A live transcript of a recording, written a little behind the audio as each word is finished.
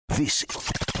This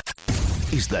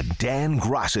is the Dan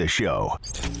Graca Show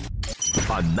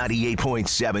on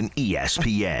 98.7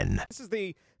 ESPN. This is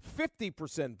the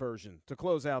 50% version to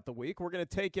close out the week. We're going to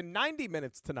take in 90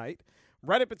 minutes tonight,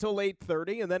 right up until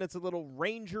 8:30, and then it's a little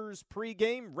Rangers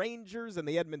pregame. Rangers and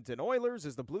the Edmonton Oilers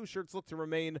as the Blue Shirts look to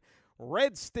remain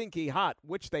red stinky hot,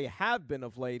 which they have been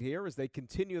of late here as they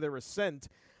continue their ascent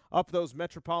up those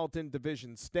Metropolitan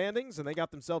Division standings, and they got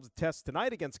themselves a test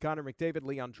tonight against Connor McDavid,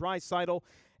 Leon Draisaitl,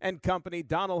 and company.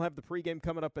 Don will have the pregame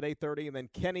coming up at 8:30, and then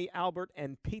Kenny Albert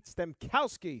and Pete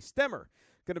Stemmer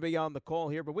going to be on the call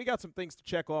here. But we got some things to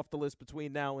check off the list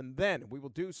between now and then. We will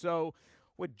do so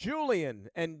with Julian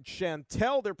and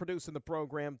Chantel. They're producing the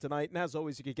program tonight, and as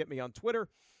always, you can get me on Twitter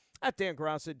at Dan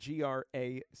Graca,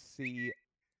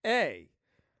 Graca.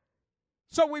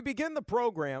 So we begin the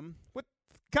program with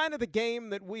kind of the game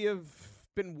that we have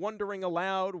been wondering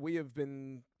aloud, we have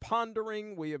been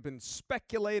pondering, we have been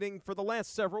speculating for the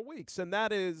last several weeks, and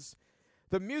that is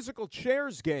the musical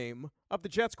chairs game of the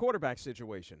Jets quarterback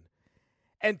situation.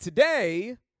 And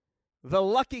today, the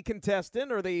lucky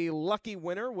contestant or the lucky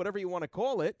winner, whatever you want to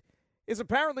call it, is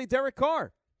apparently Derek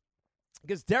Carr.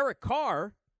 Because Derek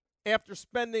Carr, after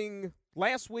spending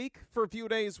last week for a few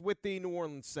days with the New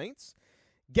Orleans Saints,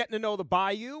 getting to know the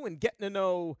Bayou and getting to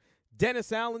know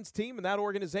Dennis Allen's team and that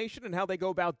organization and how they go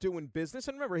about doing business.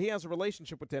 And remember, he has a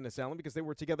relationship with Dennis Allen because they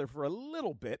were together for a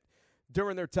little bit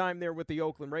during their time there with the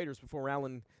Oakland Raiders before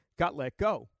Allen got let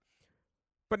go.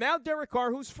 But now Derek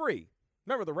Carr, who's free.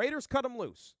 Remember, the Raiders cut him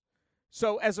loose.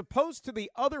 So as opposed to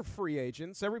the other free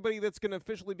agents, everybody that's going to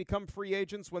officially become free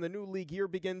agents when the new league year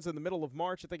begins in the middle of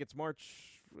March, I think it's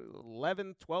March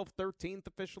 11th, 12th, 13th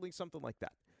officially, something like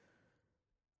that.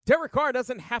 Derek Carr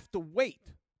doesn't have to wait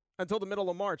until the middle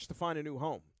of March to find a new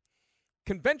home.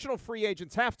 Conventional free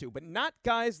agents have to, but not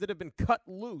guys that have been cut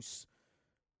loose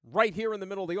right here in the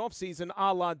middle of the offseason,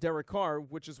 a la Derek Carr,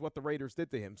 which is what the Raiders did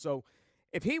to him. So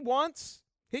if he wants,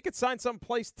 he could sign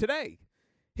someplace today.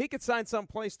 He could sign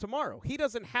someplace tomorrow. He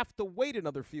doesn't have to wait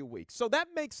another few weeks. So that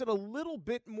makes it a little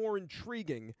bit more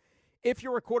intriguing if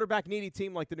you're a quarterback-needy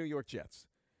team like the New York Jets.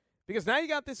 Because now you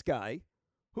got this guy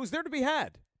who's there to be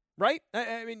had, right?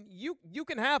 I mean, you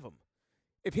can have him.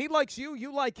 If he likes you,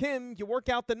 you like him, you work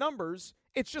out the numbers,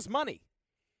 it's just money.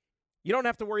 You don't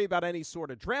have to worry about any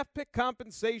sort of draft pick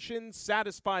compensation,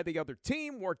 satisfy the other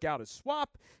team, work out a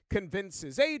swap, convince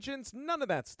his agents, none of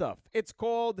that stuff. It's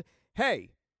called,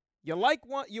 hey, you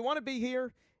want to be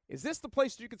here? Is this the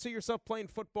place you can see yourself playing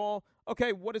football?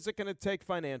 Okay, what is it going to take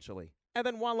financially? And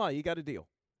then voila, you got a deal.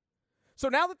 So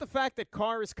now that the fact that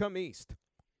Carr has come east,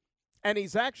 and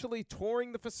he's actually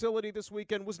touring the facility this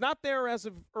weekend. Was not there as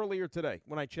of earlier today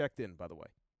when I checked in, by the way.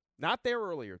 Not there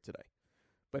earlier today.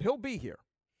 But he'll be here.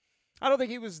 I don't think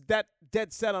he was that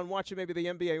dead set on watching maybe the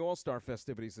NBA All-Star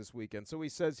festivities this weekend. So he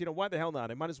says, why the hell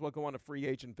not? I might as well go on a free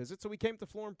agent visit. So he came to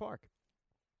Florham Park.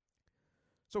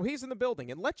 So he's in the building.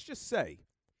 And let's just say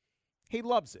he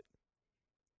loves it.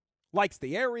 Likes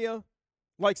the area.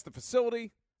 Likes the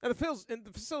facility. And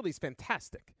the facility's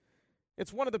fantastic.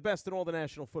 It's one of the best in all the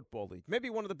National Football League, maybe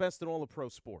one of the best in all of pro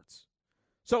sports.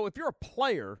 So if you're a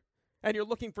player and you're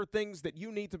looking for things that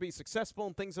you need to be successful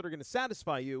and things that are going to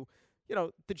satisfy you,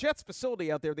 the Jets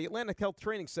facility out there, the Atlantic Health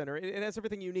Training Center, it has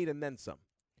everything you need and then some.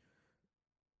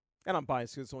 And I'm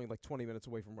biased because it's only like 20 minutes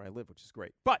away from where I live, which is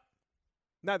great. But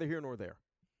neither here nor there.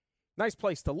 Nice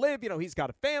place to live. He's got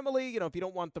a family. If you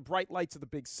don't want the bright lights of the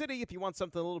big city, if you want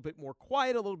something a little bit more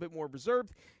quiet, a little bit more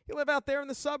reserved, you live out there in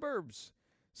the suburbs.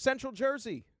 Central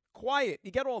Jersey, quiet, you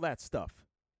get all that stuff.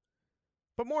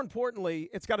 But more importantly,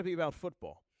 it's got to be about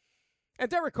football.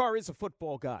 And Derek Carr is a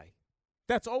football guy.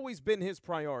 That's always been his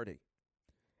priority.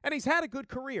 And he's had a good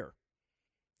career.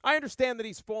 I understand that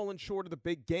he's fallen short of the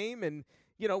big game, and,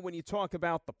 when you talk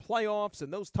about the playoffs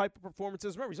and those type of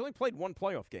performances, remember, he's only played one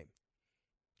playoff game.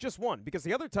 Just one, because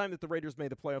the other time that the Raiders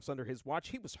made the playoffs under his watch,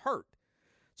 he was hurt.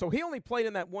 So he only played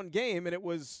in that one game, and it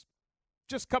was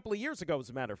just a couple of years ago, as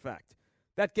a matter of fact.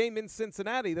 That game in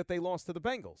Cincinnati that they lost to the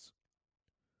Bengals.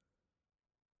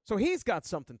 So he's got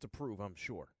something to prove, I'm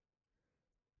sure.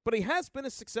 But he has been a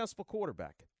successful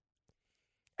quarterback.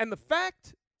 And the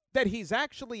fact that he's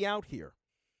actually out here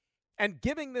and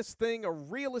giving this thing a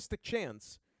realistic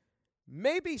chance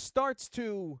maybe starts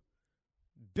to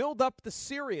build up the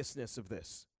seriousness of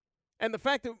this. And the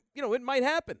fact that, it might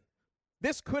happen.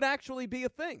 This could actually be a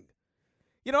thing.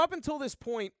 Up until this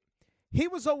point, he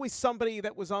was always somebody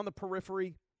that was on the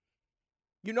periphery.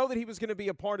 You know that he was going to be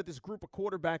a part of this group of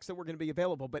quarterbacks that were going to be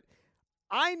available. But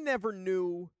I never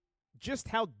knew just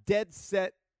how dead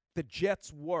set the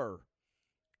Jets were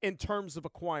in terms of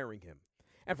acquiring him.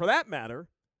 And for that matter,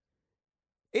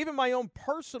 even my own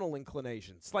personal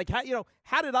inclinations. Like,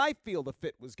 how did I feel the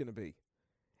fit was going to be?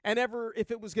 And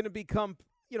if it was going to become,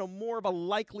 more of a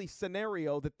likely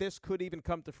scenario that this could even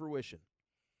come to fruition.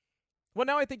 Well,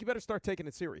 now I think you better start taking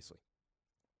it seriously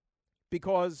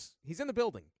because he's in the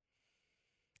building.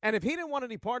 And if he didn't want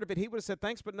any part of it, he would have said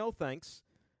thanks, but no thanks.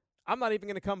 I'm not even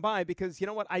going to come by because, you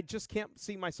know what, I just can't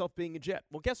see myself being a Jet.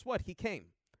 Well, guess what? He came.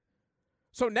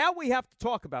 So now we have to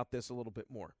talk about this a little bit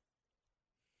more.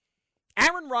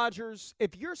 Aaron Rodgers,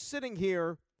 if you're sitting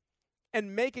here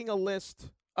and making a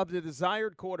list of the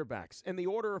desired quarterbacks in the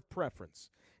order of preference,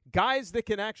 guys that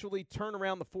can actually turn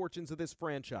around the fortunes of this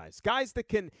franchise, guys that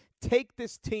can take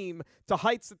this team to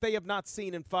heights that they have not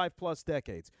seen in 5+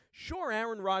 decades, sure,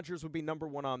 Aaron Rodgers would be number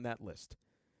one on that list.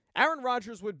 Aaron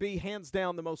Rodgers would be, hands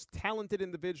down, the most talented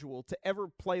individual to ever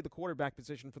play the quarterback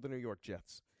position for the New York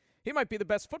Jets. He might be the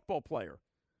best football player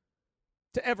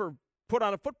to ever put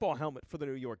on a football helmet for the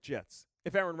New York Jets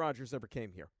if Aaron Rodgers ever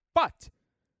came here. But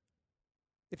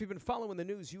if you've been following the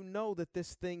news, you know that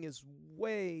this thing is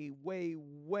way, way,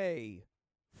 way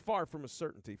far from a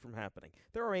certainty from happening.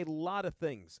 There are a lot of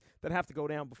things that have to go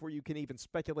down before you can even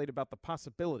speculate about the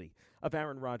possibility of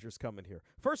Aaron Rodgers coming here.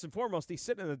 First and foremost, he's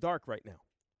sitting in the dark right now.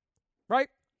 Right?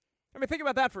 I mean, think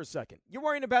about that for a second. You're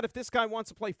worrying about if this guy wants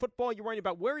to play football. You're worrying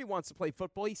about where he wants to play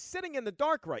football. He's sitting in the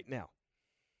dark right now,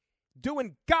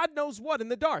 doing God knows what in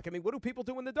the dark. I mean, what do people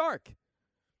do in the dark?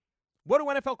 What do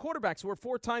NFL quarterbacks who are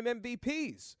 4-time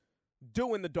MVPs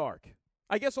do in the dark?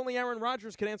 I guess only Aaron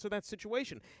Rodgers can answer that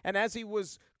situation. And as he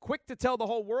was quick to tell the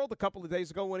whole world a couple of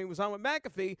days ago when he was on with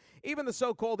McAfee, even the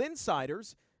so-called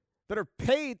insiders that are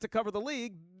paid to cover the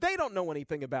league, they don't know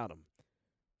anything about him.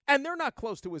 And they're not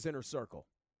close to his inner circle.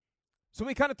 So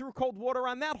he kind of threw cold water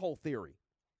on that whole theory.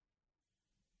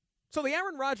 So the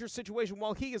Aaron Rodgers situation,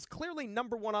 while he is clearly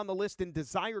number one on the list in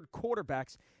desired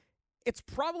quarterbacks, it's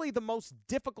probably the most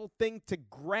difficult thing to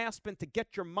grasp and to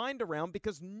get your mind around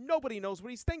because nobody knows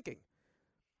what he's thinking.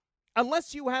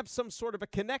 Unless you have some sort of a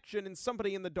connection in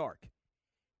somebody in the dark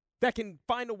that can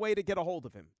find a way to get a hold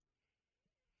of him.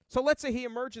 So let's say he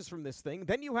emerges from this thing.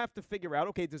 Then you have to figure out,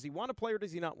 okay, does he want to play or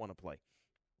does he not want to play?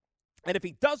 And if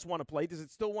he does want to play, does it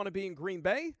still want to be in Green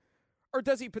Bay? Or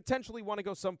does he potentially want to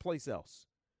go someplace else?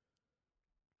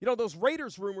 You know, those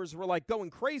Raiders rumors were like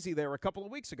going crazy there a couple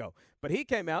of weeks ago. But he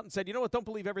came out and said, you know what, don't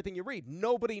believe everything you read.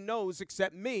 Nobody knows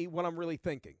except me what I'm really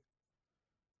thinking.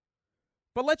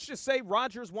 But let's just say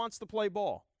Rodgers wants to play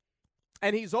ball.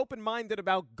 And he's open-minded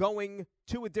about going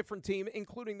to a different team,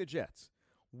 including the Jets.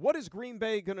 What is Green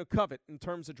Bay going to covet in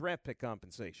terms of draft pick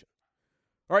compensation?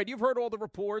 All right, you've heard all the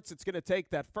reports. It's going to take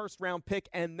that first-round pick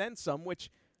and then some, which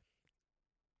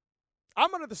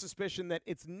I'm under the suspicion that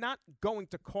it's not going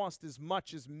to cost as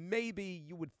much as maybe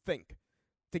you would think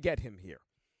to get him here.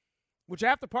 Would you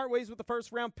have to part ways with the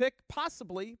first-round pick?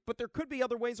 Possibly, but there could be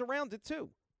other ways around it too.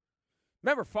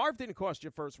 Remember, Favre didn't cost you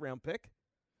a first-round pick,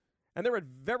 and they're at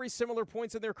very similar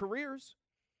points in their careers.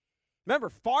 Remember,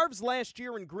 Favre's last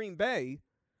year in Green Bay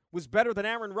was better than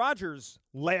Aaron Rodgers'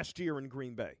 last year in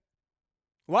Green Bay.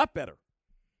 A lot better.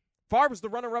 Favre was the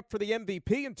runner-up for the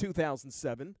MVP in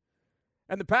 2007,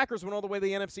 and the Packers went all the way to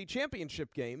the NFC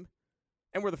Championship game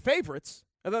and were the favorites,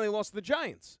 and then they lost to the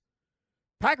Giants.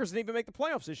 Packers didn't even make the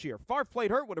playoffs this year. Favre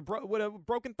played hurt with a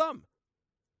broken thumb.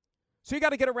 So you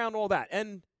got to get around all that,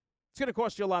 and it's going to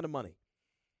cost you a lot of money.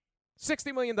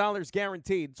 $60 million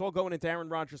guaranteed. It's all going into Aaron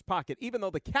Rodgers' pocket, even though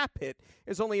the cap hit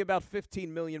is only about $15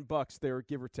 million there,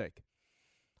 give or take.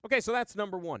 Okay, so that's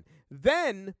number one.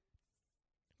 Then,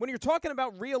 when you're talking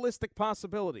about realistic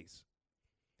possibilities,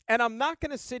 and I'm not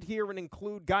going to sit here and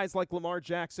include guys like Lamar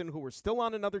Jackson who are still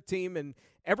on another team, and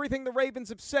everything the Ravens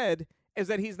have said is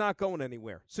that he's not going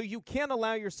anywhere. So you can't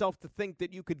allow yourself to think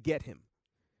that you could get him.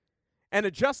 And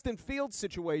a Justin Fields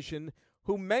situation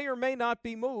who may or may not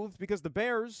be moved because the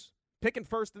Bears picking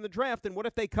first in the draft, and what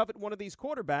if they covet one of these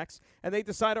quarterbacks and they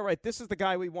decide, all right, this is the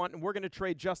guy we want, and we're going to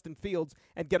trade Justin Fields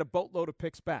and get a boatload of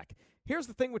picks back. Here's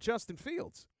the thing with Justin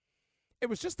Fields. It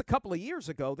was just a couple of years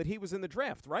ago that he was in the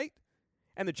draft, right?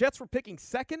 And the Jets were picking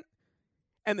second,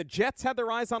 and the Jets had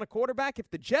their eyes on a quarterback. If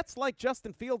the Jets liked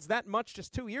Justin Fields that much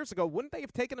just 2 years ago, wouldn't they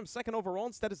have taken him second overall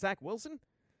instead of Zach Wilson?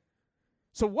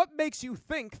 So what makes you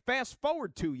think, fast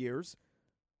forward 2 years,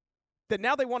 that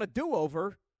now they want a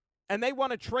do-over and they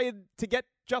want to trade to get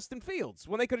Justin Fields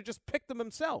when they could have just picked him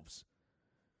themselves?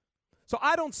 So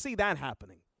I don't see that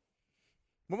happening.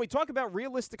 When we talk about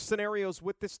realistic scenarios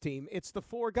with this team, it's the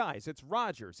four guys. It's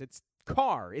Rodgers, it's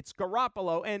Carr, it's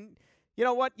Garoppolo, and you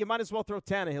know what? You might as well throw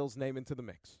Tannehill's name into the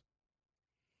mix.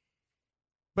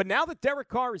 But now that Derek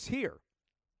Carr is here,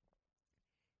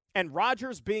 and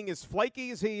Rodgers being as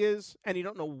flaky as he is, and you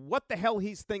don't know what the hell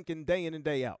he's thinking day in and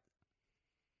day out.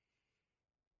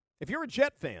 If you're a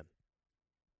Jet fan,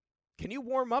 can you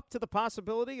warm up to the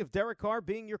possibility of Derek Carr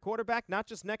being your quarterback, not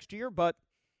just next year, but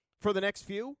for the next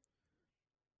few?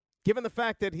 Given the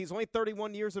fact that he's only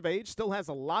 31 years of age, still has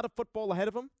a lot of football ahead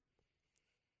of him.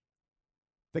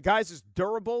 The guy's as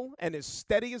durable and as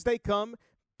steady as they come,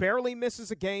 barely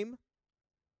misses a game,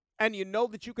 and you know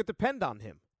that you could depend on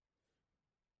him.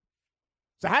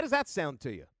 So how does that sound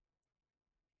to you?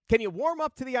 Can you warm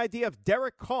up to the idea of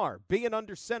Derek Carr being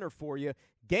under center for you,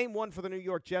 game one for the New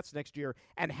York Jets next year?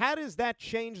 And how does that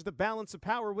change the balance of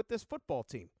power with this football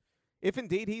team, if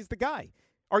indeed he's the guy?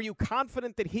 Are you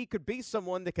confident that he could be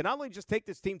someone that can not only just take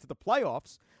this team to the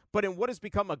playoffs, but in what has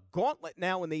become a gauntlet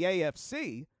now in the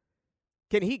AFC,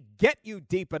 can he get you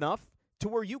deep enough to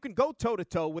where you can go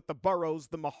toe-to-toe with the Burrows,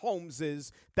 the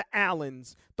Mahomeses, the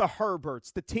Allens, the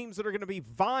Herberts, the teams that are going to be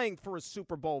vying for a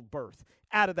Super Bowl berth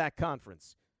out of that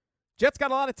conference? Jets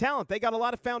got a lot of talent. They got a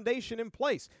lot of foundation in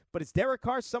place. But is Derek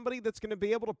Carr somebody that's going to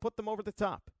be able to put them over the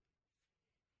top?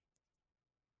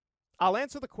 I'll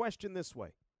answer the question this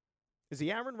way. Is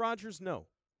he Aaron Rodgers? No.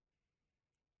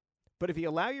 But if you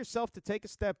allow yourself to take a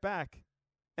step back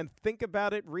and think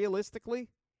about it realistically,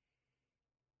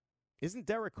 isn't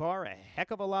Derek Carr a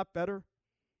heck of a lot better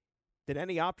than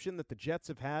any option that the Jets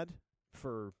have had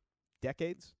for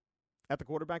decades at the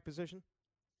quarterback position?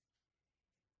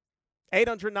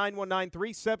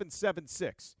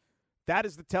 800-919-3776. That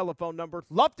is the telephone number.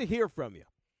 Love to hear from you.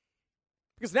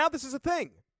 Because now this is a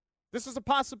thing. This is a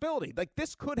possibility. Like,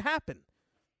 this could happen.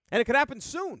 And it could happen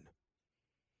soon.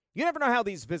 You never know how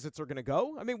these visits are going to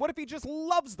go. I mean, what if he just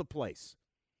loves the place?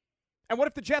 And what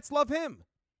if the Jets love him?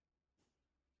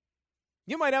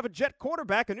 You might have a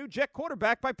new Jet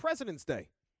quarterback by President's Day.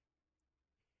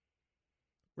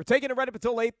 We're taking it right up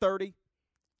until 8:30.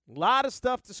 A lot of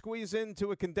stuff to squeeze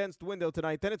into a condensed window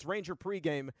tonight. Then it's Ranger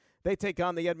pregame. They take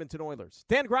on the Edmonton Oilers.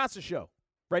 Dan Graca Show,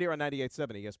 right here on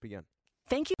 98.7 ESPN.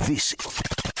 Thank you. This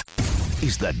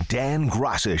is the Dan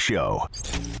Graca Show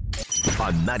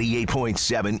on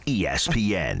 98.7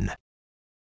 ESPN.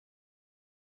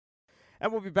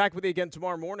 And we'll be back with you again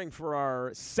tomorrow morning for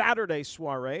our Saturday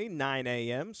soiree, 9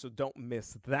 a.m., so don't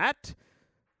miss that.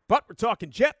 But we're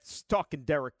talking Jets, talking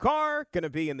Derek Carr, going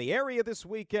to be in the area this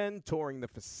weekend, touring the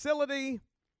facility.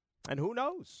 And who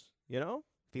knows, if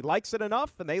he likes it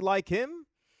enough and they like him,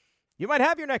 you might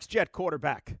have your next Jet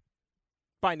quarterback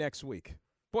by next week.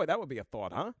 Boy, that would be a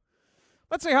thought, huh?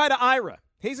 Let's say hi to Ira.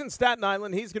 He's in Staten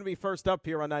Island. He's going to be first up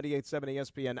here on 98.7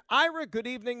 ESPN. Ira, good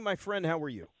evening, my friend. How are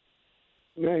you?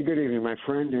 Hey, good evening, my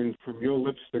friend. And from your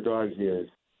lips to God's ears.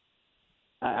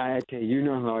 I tell you, you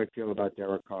know how I feel about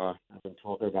Derek Carr. I've been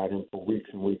talking about him for weeks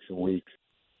and weeks and weeks.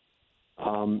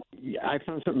 I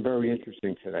found something very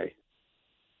interesting today,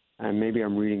 and maybe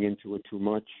I'm reading into it too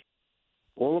much.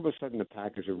 All of a sudden, the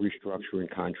Packers are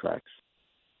restructuring contracts,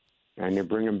 and they're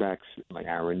bringing back like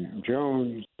Aaron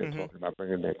Jones. They're talking about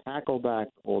bringing their tackle back,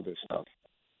 all this stuff.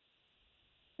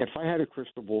 If I had a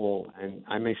crystal ball, and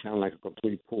I may sound like a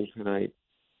complete fool tonight,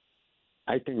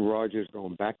 I think Rodgers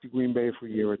going back to Green Bay for a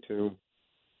year or two.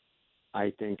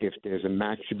 I think if there's a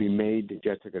match to be made, the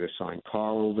Jets are going to sign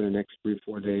Carr over the next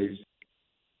 3-4 days.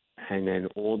 And then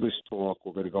all this talk,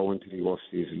 we're going to go into the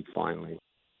offseason finally.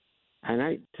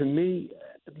 And to me,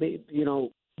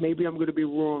 maybe I'm going to be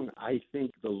wrong. I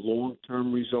think the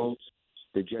long-term results,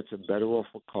 the Jets are better off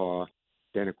with Carr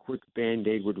than a quick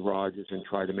Band-Aid with Rodgers and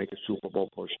try to make a Super Bowl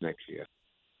push next year.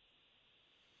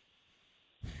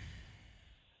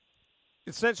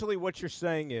 Essentially what you're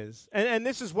saying is, and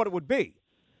this is what it would be,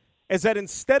 is that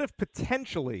instead of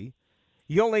potentially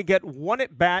you only get one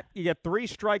at bat, you get 3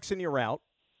 strikes and you're out.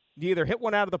 You either hit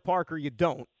one out of the park or you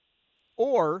don't.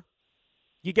 Or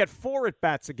you get 4 at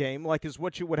bats a game, like is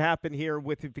what you would happen here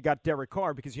with if you got Derek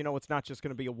Carr, because it's not just going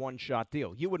to be a one-shot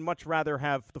deal. You would much rather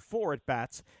have the 4 at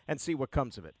bats and see what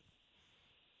comes of it.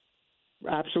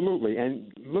 Absolutely.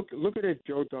 And look at it,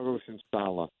 Joe Douglas and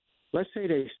Saleh. Let's say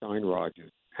they sign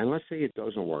Rodgers, and let's say it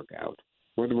doesn't work out,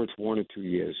 whether it's 1 or 2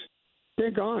 years.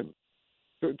 They're gone.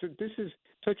 So this is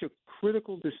such a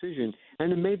critical decision,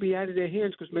 and it may be out of their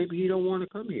hands because maybe he don't want to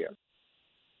come here.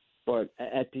 But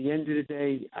at the end of the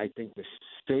day, I think the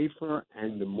safer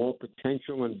and the more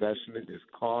potential investment is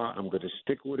Carr. I'm going to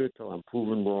stick with it till I'm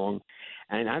proven wrong.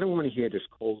 And I don't want to hear this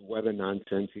cold weather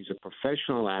nonsense. He's a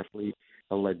professional athlete.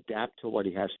 He'll adapt to what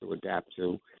he has to adapt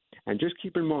to. And just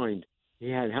keep in mind, he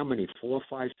had how many, 4,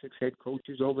 5, 6 head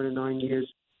coaches over the 9 years?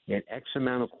 He had X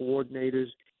amount of coordinators.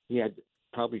 He had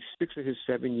probably 6 of his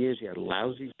 7 years. He had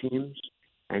lousy teams,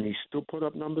 and he still put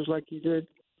up numbers like he did.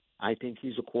 I think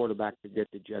he's a quarterback to get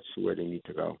the Jets to where they need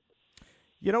to go.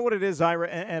 You know what it is, Ira,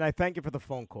 and I thank you for the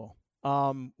phone call.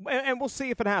 And we'll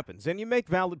see if it happens. And you make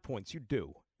valid points. You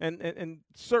do. And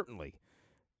certainly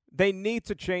they need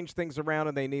to change things around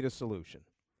and they need a solution.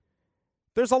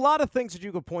 There's a lot of things that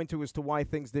you could point to as to why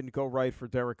things didn't go right for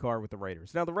Derek Carr with the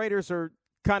Raiders. Now, the Raiders are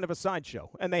kind of a sideshow,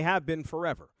 and they have been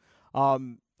forever.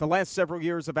 The last several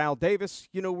years of Al Davis,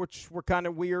 which were kind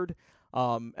of weird.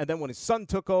 And then when his son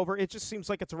took over, it just seems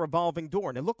like it's a revolving door.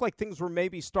 And it looked like things were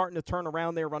maybe starting to turn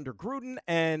around there under Gruden,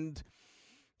 and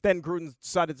then Gruden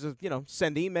decided to,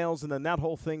 send emails, and then that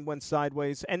whole thing went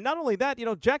sideways. And not only that,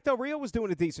 Jack Del Rio was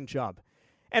doing a decent job.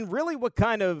 And really what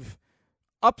kind of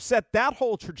upset that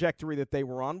whole trajectory that they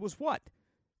were on was what?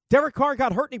 Derek Carr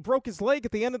got hurt and he broke his leg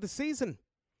at the end of the season.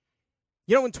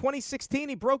 In 2016,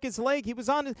 he broke his leg.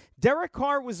 Derek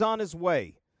Carr was on his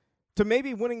way to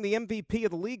maybe winning the MVP of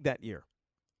the league that year.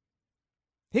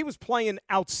 He was playing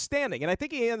outstanding, and I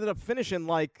think he ended up finishing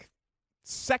like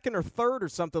second or third or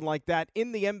something like that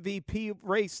in the MVP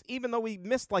race, even though he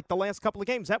missed like the last couple of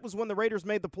games. That was when the Raiders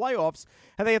made the playoffs,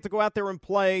 and they had to go out there and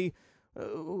play.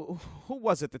 Who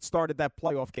was it that started that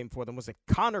playoff game for them? Was it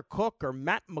Connor Cook or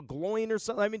Matt McGloin or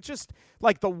something? I mean, just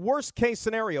like the worst case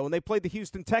scenario, and they played the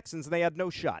Houston Texans, and they had no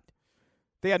shot.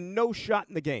 They had no shot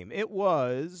in the game. It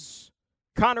was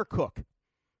Connor Cook,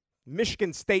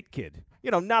 Michigan State kid.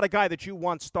 Not a guy that you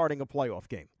want starting a playoff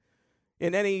game.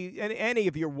 In any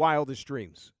of your wildest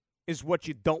dreams is what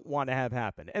you don't want to have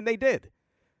happen. And they did.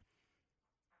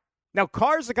 Now,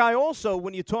 Carr's a guy also,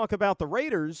 when you talk about the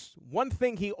Raiders, one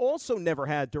thing he also never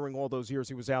had during all those years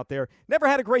he was out there, never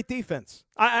had a great defense.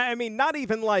 I mean, not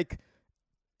even like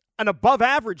an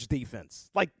above-average defense.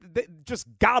 Like, just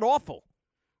god-awful.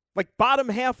 Like, bottom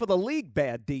half of the league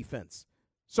bad defense.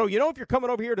 So, if you're coming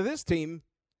over here to this team,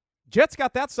 Jets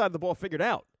got that side of the ball figured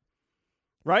out.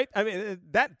 Right? I mean,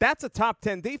 that's a top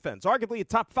 10 defense, arguably a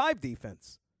top 5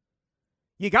 defense.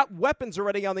 You got weapons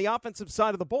already on the offensive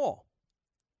side of the ball.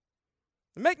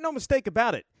 Make no mistake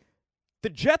about it. The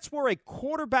Jets were a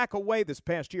quarterback away this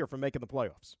past year from making the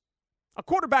playoffs. A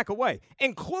quarterback away,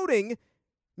 including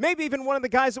maybe even one of the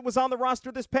guys that was on the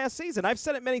roster this past season. I've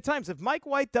said it many times. If Mike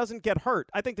White doesn't get hurt,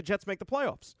 I think the Jets make the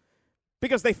playoffs.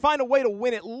 Because they find a way to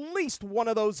win at least one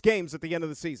of those games at the end of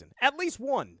the season. At least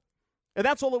one. And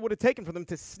that's all it would have taken for them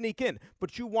to sneak in.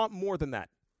 But you want more than that.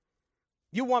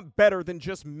 You want better than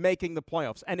just making the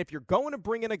playoffs. And if you're going to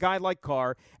bring in a guy like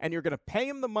Carr and you're going to pay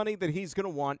him the money that he's going to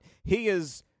want, he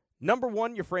is, number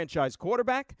one, your franchise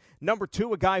quarterback. Number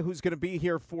two, a guy who's going to be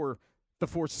here for the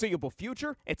foreseeable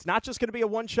future. It's not just going to be a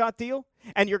one-shot deal.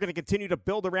 And you're going to continue to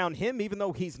build around him, even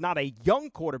though he's not a young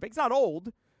quarterback. He's not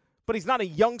old, but he's not a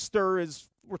youngster as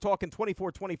we're talking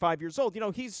 24, 25 years old.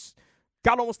 He's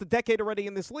got almost a decade already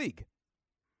in this league.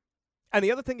 And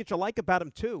the other thing that you like about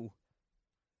him, too,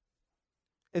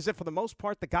 is that for the most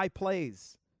part, the guy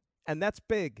plays. And that's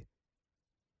big.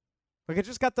 Like I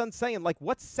just got done saying,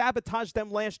 what sabotaged them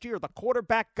last year? The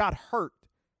quarterback got hurt.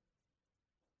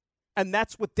 And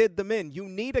that's what did them in. You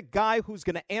need a guy who's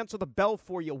going to answer the bell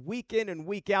for you week in and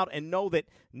week out and know that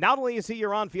not only is he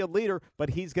your on-field leader,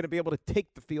 but he's going to be able to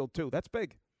take the field, too. That's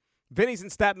big. Vinny's in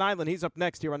Staten Island. He's up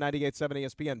next here on 98.7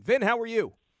 ESPN. Vin, how are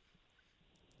you?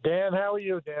 Dan, how are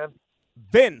you, Dan?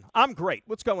 Vin, I'm great.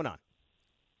 What's going on?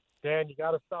 Dan, you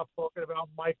got to stop talking about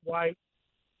Mike White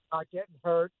not getting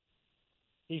hurt.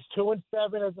 He's 2-7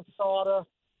 as a starter.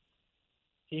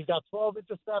 He's got 12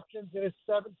 interceptions in his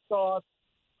 7 starts.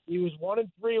 He was 1-3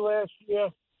 last year.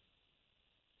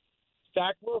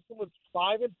 Zach Wilson was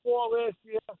 5-4 last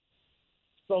year.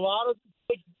 So a lot of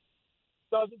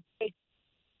doesn't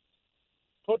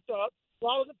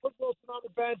put Wilson on the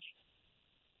bench.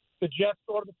 The Jets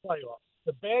go to the playoffs.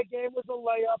 The bad game was a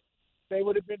layup. They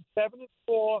would have been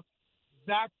 7-4.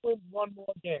 Zach wins one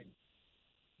more game.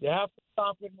 You have to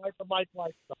stop with Mike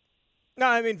White stuff. No,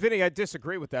 I mean, Vinny, I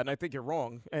disagree with that, and I think you're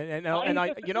wrong. And I,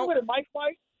 with Mike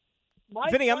White.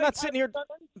 Vinny, I'm White not sitting here.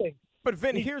 But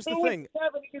Vin, He's here's the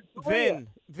thing.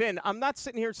 Vin, I'm not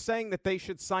sitting here saying that they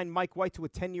should sign Mike White to a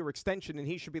 10-year extension and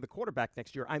he should be the quarterback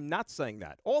next year. I'm not saying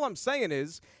that. All I'm saying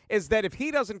is that if he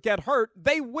doesn't get hurt,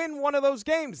 they win one of those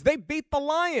games. They beat the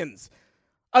Lions.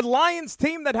 A Lions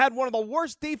team that had one of the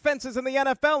worst defenses in the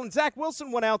NFL, and Zach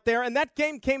Wilson went out there, and that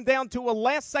game came down to a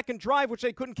last-second drive, which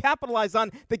they couldn't capitalize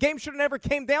on. The game should have never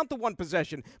came down to one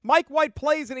possession. Mike White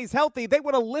plays and he's healthy. They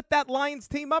would have lit that Lions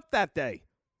team up that day.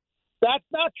 That's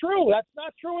not true. That's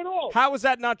not true at all. How is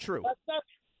that not true?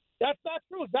 That's not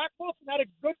true. Zach Wilson had a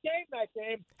good game that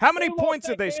game. How many points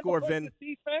did they score, Vin?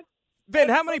 Vin,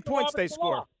 how many points they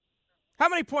score? How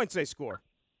many points they score?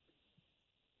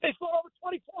 They scored over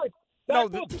 20 points. No,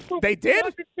 they did?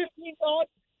 115 yards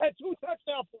had 2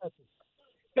 touchdown passes.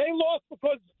 They lost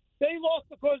because their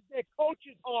coach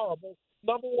is horrible,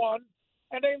 number one,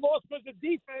 and they lost because the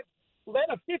defense led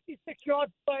a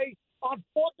 56-yard play on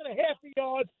 4th and a half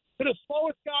yards to the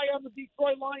slowest guy on the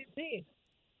Detroit Lions team.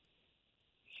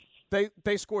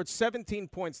 They scored 17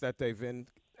 points that day, Vin,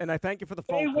 and I thank you for the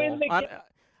phone win call.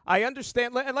 I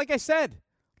understand, and like I said,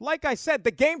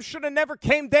 the game should have never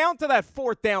came down to that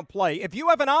 4th down play. If you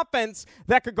have an offense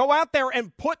that could go out there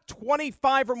and put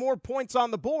 25 or more points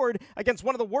on the board against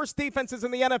one of the worst defenses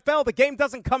in the NFL, the game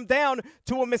doesn't come down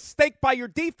to a mistake by your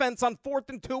defense on 4th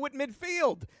and 2 at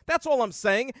midfield. That's all I'm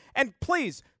saying. And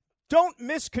please, don't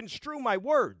misconstrue my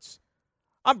words.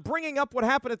 I'm bringing up what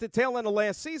happened at the tail end of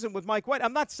last season with Mike White.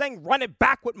 I'm not saying run it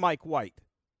back with Mike White.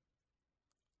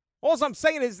 All I'm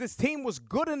saying is this team was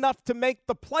good enough to make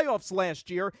the playoffs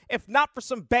last year, if not for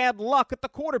some bad luck at the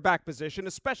quarterback position,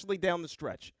 especially down the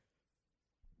stretch.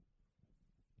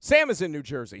 Sam is in New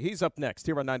Jersey. He's up next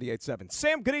here on 98.7.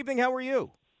 Sam, good evening. How are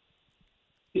you?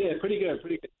 Yeah, pretty good. I'm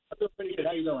doing pretty good.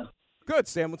 How you doing? Good,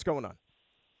 Sam. What's going on?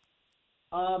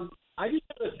 I just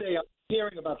have to say, I'm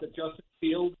hearing about the Justin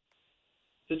Fields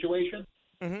situation,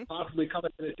 possibly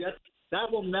coming to the Jets.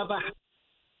 That will never happen.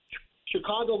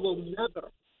 Chicago will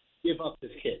never give up this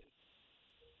kid.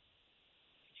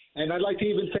 And I'd like to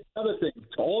even say another thing.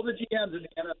 To all the GMs in the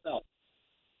NFL,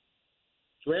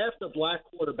 draft a black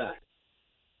quarterback.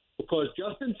 Because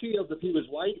Justin Fields, if he was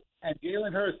white, and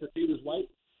Jalen Hurts, if he was white,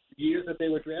 the years that they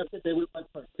were drafted, they would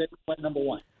went number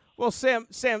 1. Well, Sam,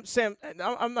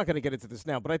 I'm not going to get into this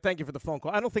now, but I thank you for the phone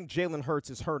call. I don't think Jalen Hurts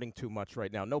is hurting too much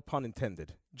right now. No pun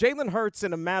intended. Jalen Hurts,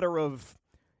 in a matter of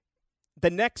the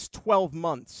next 12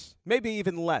 months, maybe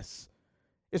even less,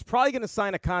 is probably going to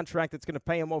sign a contract that's going to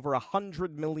pay him over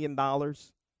 $100 million,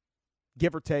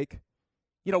 give or take.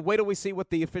 Wait till we see what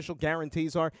the official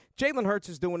guarantees are. Jalen Hurts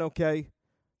is doing okay.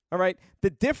 All right. The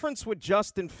difference with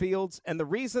Justin Fields and the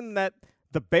reason that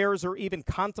the Bears are even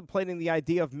contemplating the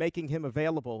idea of making him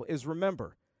available is,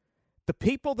 remember, the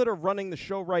people that are running the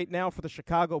show right now for the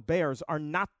Chicago Bears are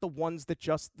not the ones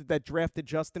that drafted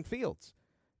Justin Fields.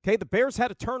 Okay, the Bears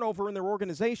had a turnover in their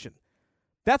organization.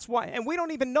 That's why, and we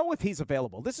don't even know if he's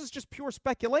available. This is just pure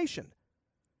speculation.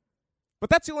 But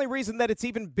that's the only reason that it's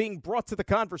even being brought to the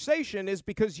conversation is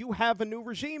because you have a new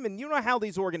regime, and you know how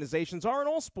these organizations are in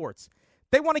all sports.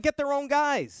 They want to get their own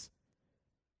guys.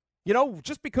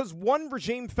 Just because one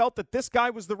regime felt that this guy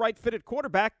was the right fitted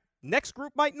quarterback, next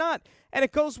group might not. And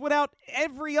it goes without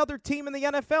every other team in the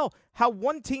NFL. How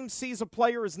one team sees a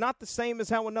player is not the same as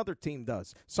how another team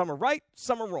does. Some are right,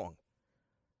 some are wrong.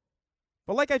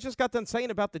 But like I just got done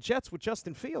saying about the Jets with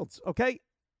Justin Fields, okay,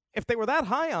 if they were that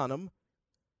high on him,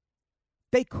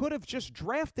 they could have just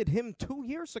drafted him 2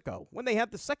 years ago when they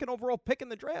had the 2nd overall pick in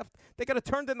the draft. They could have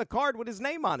turned in the card with his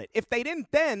name on it. If they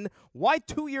didn't then, why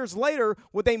 2 years later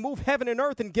would they move heaven and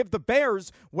earth and give the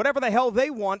Bears whatever the hell they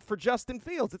want for Justin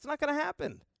Fields? It's not going to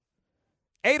happen.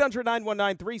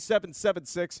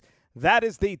 800-919-3776. That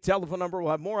is the telephone number.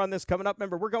 We'll have more on this coming up.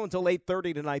 Remember, we're going till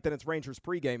 8:30 tonight. Then it's Rangers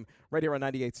pregame right here on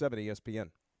 98.7 ESPN.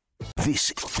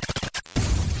 This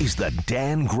is the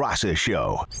Dan Graca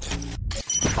Show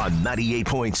on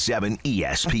 98.7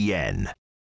 ESPN.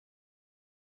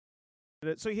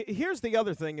 So here's the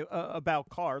other thing about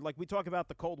Carr. Like, we talk about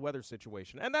the cold weather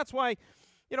situation. And that's why,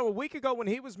 a week ago when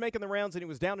he was making the rounds and he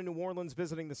was down in New Orleans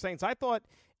visiting the Saints, I thought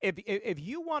if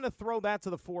you want to throw that to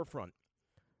the forefront,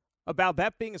 about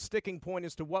that being a sticking point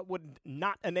as to what would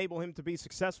not enable him to be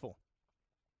successful,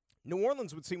 New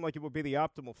Orleans would seem like it would be the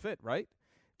optimal fit, right?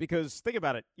 Because think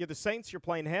about it. You're the Saints. You're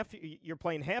playing half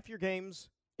your games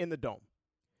in the Dome.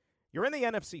 You're in the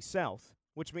NFC South,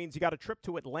 which means you got a trip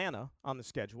to Atlanta on the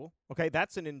schedule. Okay,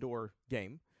 that's an indoor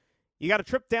game. You got a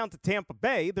trip down to Tampa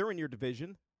Bay. They're in your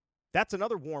division. That's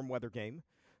another warm weather game.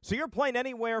 So you're playing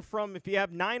anywhere from, if you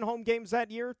have 9 home games that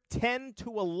year, 10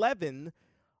 to 11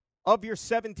 of your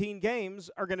 17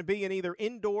 games are going to be in either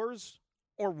indoors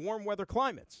or warm weather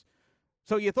climates.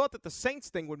 So you thought that the Saints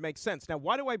thing would make sense. Now,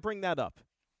 why do I bring that up?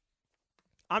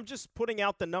 I'm just putting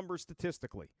out the numbers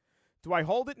statistically. Do I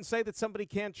hold it and say that somebody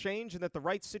can't change and that the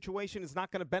right situation is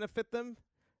not going to benefit them?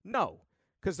 No,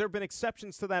 because there have been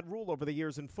exceptions to that rule over the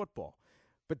years in football.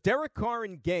 But Derek Carr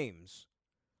in games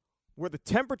where the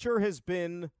temperature has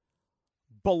been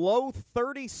below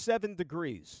 37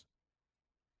 degrees,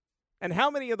 and how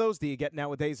many of those do you get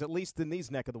nowadays, at least in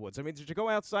these neck of the woods? I mean, did you go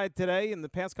outside today in the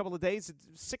past couple of days?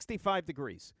 It's 65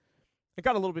 degrees. It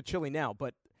got a little bit chilly now,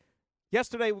 but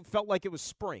yesterday felt like it was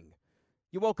spring.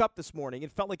 You woke up this morning,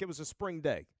 it felt like it was a spring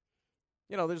day.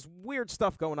 There's weird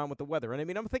stuff going on with the weather. And, I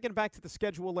mean, I'm thinking back to the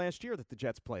schedule last year that the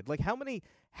Jets played. Like, how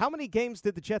many games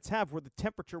did the Jets have where the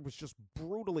temperature was just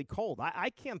brutally cold? I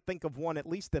can't think of one, at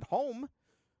least at home.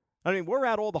 I mean, we're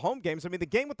at all the home games. I mean, the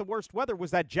game with the worst weather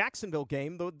was that Jacksonville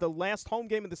game, the last home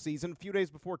game of the season, a few days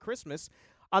before Christmas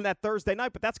on that Thursday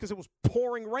night. But that's because it was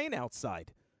pouring rain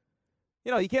outside.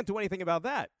 You can't do anything about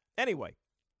that. Anyway,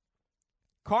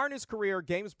 Carr in his career,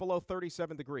 games below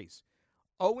 37 degrees.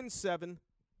 0-7.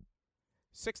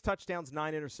 6 touchdowns,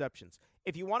 9 interceptions.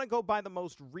 If you want to go by the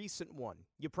most recent one,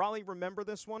 you probably remember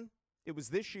this one. It was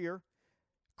this year,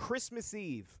 Christmas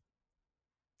Eve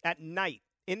at night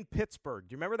in Pittsburgh.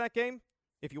 Do you remember that game?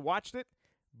 If you watched it?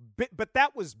 But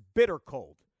that was bitter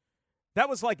cold. That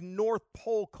was like North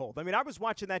Pole cold. I mean, I was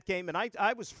watching that game, and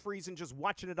I was freezing just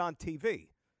watching it on TV.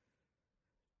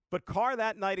 But Carr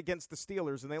that night against the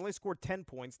Steelers, and they only scored 10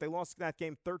 points. They lost that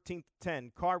game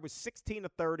 13-10. Carr was 16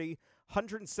 of 30,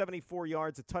 174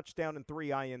 yards, a touchdown, and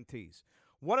 3 INTs.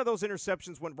 One of those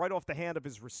interceptions went right off the hand of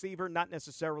his receiver, not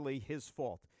necessarily his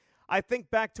fault. I think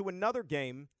back to another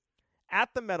game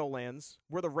at the Meadowlands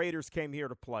where the Raiders came here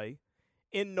to play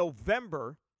in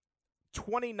November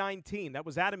 2019. That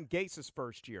was Adam Gase's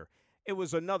first year. It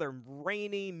was another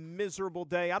rainy, miserable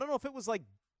day. I don't know if it was like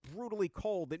brutally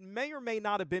cold. It may or may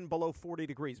not have been below 40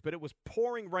 degrees, but it was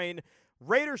pouring rain.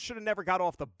 Raiders should have never got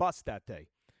off the bus that day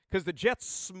because the Jets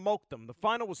smoked them. The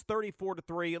final was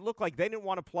 34-3. It looked like they didn't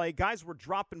want to play. Guys were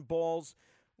dropping balls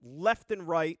left and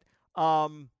right.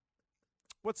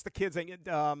 What's the kid's name?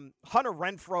 Hunter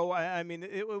Renfrow. I mean,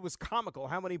 it was comical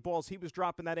how many balls he was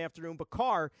dropping that afternoon. But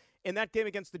Carr, in that game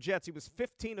against the Jets, he was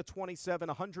 15 of 27,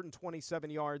 127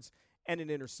 yards, and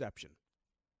an interception.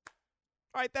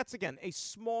 All right, that's, again, a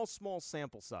small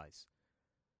sample size.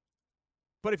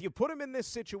 But if you put him in this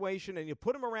situation and you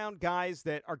put him around guys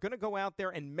that are going to go out there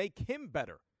and make him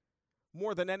better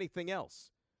more than anything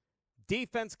else,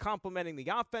 defense complementing the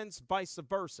offense, vice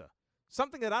versa,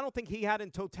 something that I don't think he had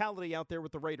in totality out there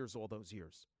with the Raiders all those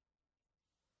years.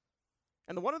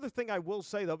 And the one other thing I will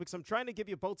say, though, because I'm trying to give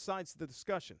you both sides of the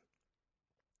discussion,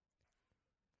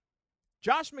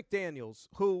 Josh McDaniels,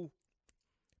 who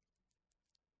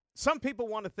some people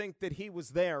want to think that he was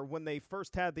there when they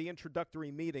first had the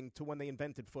introductory meeting to when they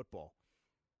invented football,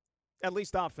 at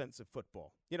least offensive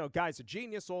football. Guy's a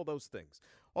genius, all those things.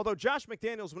 Although Josh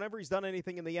McDaniels, whenever he's done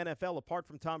anything in the NFL, apart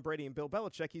from Tom Brady and Bill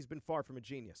Belichick, he's been far from a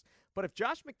genius. But if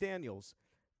Josh McDaniels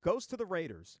goes to the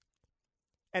Raiders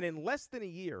and in less than a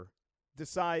year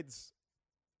decides,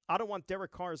 I don't want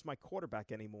Derek Carr as my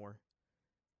quarterback anymore,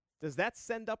 does that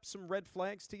send up some red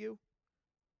flags to you?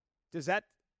 Does that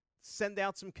send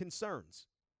out some concerns?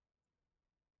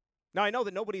 Now, I know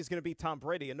that nobody's going to be Tom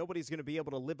Brady and nobody's going to be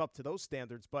able to live up to those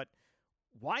standards, but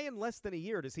why in less than a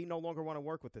year does he no longer want to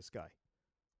work with this guy?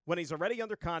 When he's already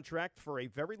under contract for a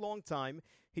very long time,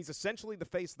 he's essentially the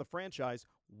face of the franchise.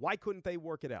 Why couldn't they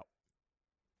work it out?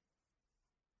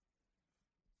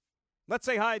 Let's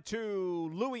say hi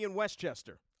to Louie in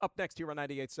Westchester. Up next here on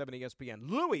 98.7 ESPN.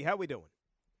 Louie, how we doing?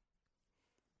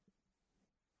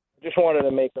 Just wanted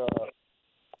to make a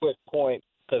quick point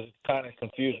because it's kind of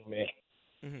confusing me.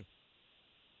 Mm-hmm.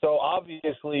 So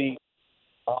obviously,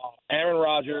 Aaron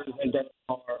Rodgers and Derek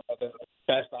Carr are the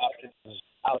best options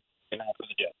out now for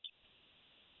the Jets.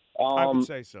 I would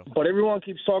say so. But everyone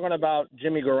keeps talking about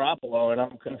Jimmy Garoppolo, and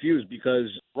I'm confused because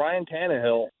Ryan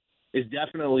Tannehill is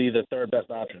definitely the third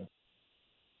best option.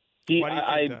 Why do you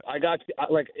think that?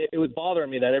 It was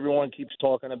bothering me that everyone keeps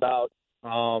talking about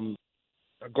Garoppolo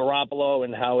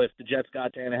and how if the Jets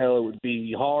got Tannehill, it would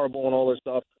be horrible and all this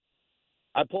stuff.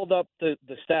 I pulled up the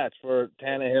stats for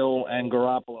Tannehill and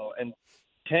Garoppolo, and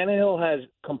Tannehill has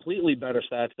completely better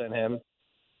stats than him.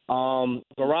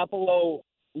 Garoppolo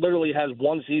literally has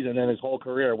one season in his whole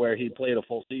career where he played a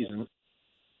full season.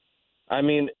 I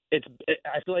mean, I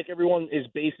feel like everyone is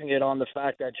basing it on the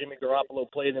fact that Jimmy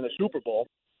Garoppolo played in a Super Bowl,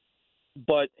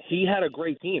 but he had a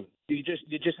great team. You just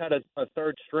had a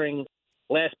third string,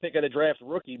 last pick of the draft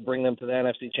rookie bring them to the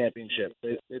NFC Championship.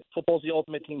 Football's the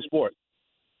ultimate team sport.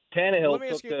 Tannehill let me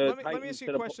ask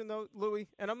you a question, though, Louie,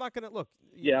 and I'm not going to look.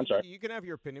 Yeah, I'm sorry. You can have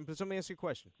your opinion, but let me ask you a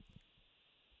question.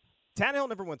 Tannehill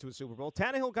never went to a Super Bowl.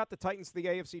 Tannehill got the Titans to the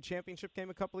AFC Championship game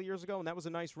a couple of years ago, and that was a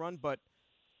nice run. But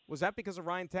was that because of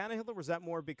Ryan Tannehill, or was that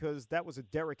more because that was a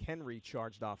Derrick Henry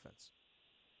charged offense?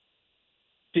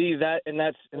 See that's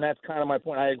kind of my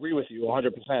point. I agree with you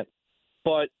 100%.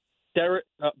 But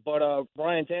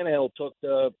Ryan Tannehill took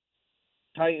the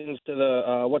Titans to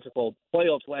the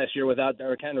playoffs last year without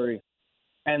Derrick Henry,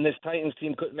 and this Titans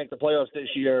team couldn't make the playoffs this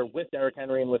year with Derrick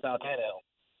Henry and without Tannehill.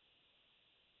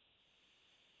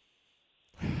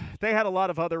 They had a lot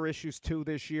of other issues too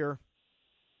this year.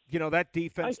 That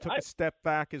defense took a step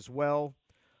back as well.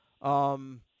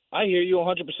 I hear you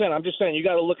 100%. I'm just saying you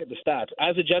got to look at the stats.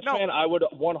 As a Jets fan, I would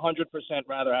 100%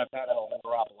 rather have Tannehill than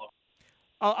Garoppolo.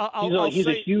 He's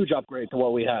a huge upgrade to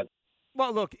what we had.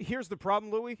 Well, look, here's the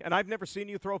problem, Louie, and I've never seen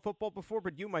you throw a football before,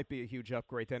 but you might be a huge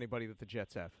upgrade to anybody that the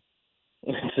Jets have.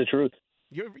 It's the truth.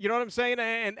 You know what I'm saying?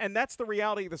 And that's the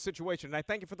reality of the situation. And I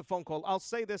thank you for the phone call. I'll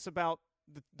say this about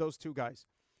those two guys.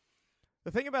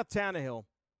 The thing about Tannehill,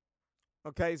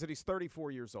 okay, is that he's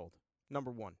 34 years old,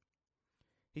 number one.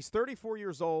 He's 34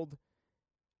 years old,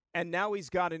 and now he's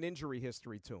got an injury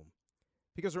history to him.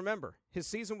 Because remember, his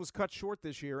season was cut short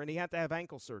this year, and he had to have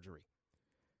ankle surgery.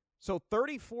 So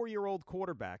 34-year-old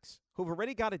quarterbacks who've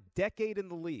already got a decade in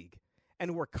the league and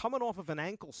who are coming off of an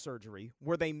ankle surgery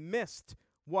where they missed,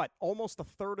 almost a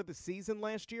third of the season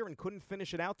last year and couldn't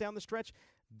finish it out down the stretch,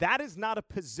 that is not a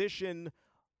position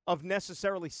of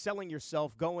necessarily selling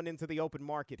yourself going into the open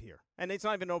market here. And it's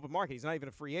not even an open market. He's not even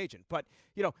a free agent. But,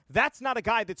 that's not a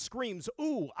guy that screams,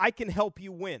 ooh, I can help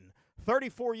you win.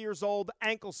 34 years old,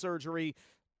 ankle surgery.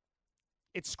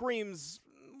 It screams,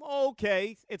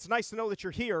 okay, it's nice to know that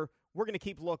you're here. We're going to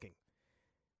keep looking.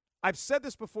 I've said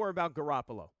this before about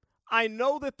Garoppolo. I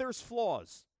know that there's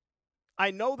flaws.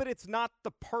 I know that it's not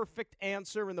the perfect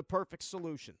answer and the perfect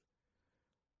solution.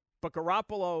 But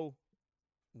Garoppolo,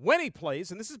 when he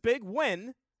plays, and this is big,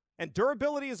 when, and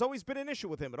durability has always been an issue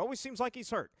with him. It always seems like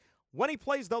he's hurt. When he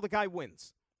plays, though, the guy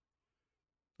wins.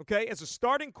 Okay, as a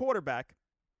starting quarterback,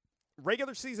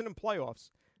 regular season and playoffs,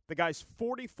 the guy's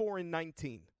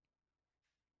 44-19.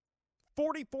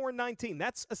 44-19.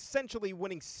 That's essentially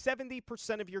winning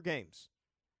 70% of your games.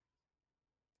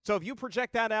 So if you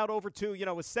project that out over to, a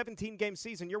 17-game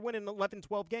season, you're winning 11,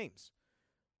 12 games.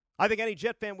 I think any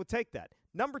Jet fan would take that.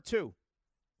 Number two,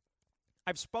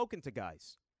 I've spoken to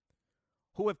guys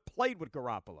who have played with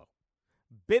Garoppolo,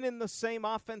 been in the same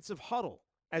offensive huddle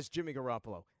as Jimmy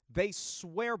Garoppolo. They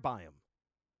swear by him.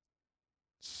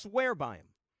 Swear by him.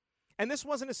 And this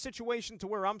wasn't a situation to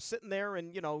where I'm sitting there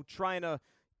and, trying to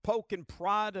poke and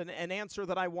prod an answer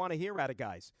that I want to hear out of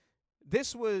guys.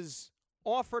 This was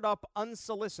offered up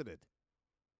unsolicited.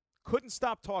 Couldn't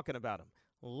stop talking about him.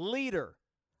 Leader.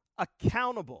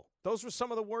 Accountable. Those were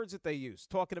some of the words that they used,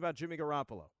 talking about Jimmy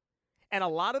Garoppolo. And a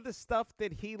lot of the stuff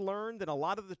that he learned and a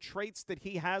lot of the traits that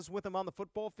he has with him on the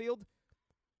football field,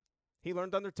 he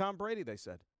learned under Tom Brady, they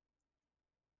said.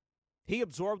 He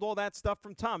absorbed all that stuff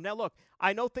from Tom. Now, look,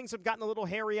 I know things have gotten a little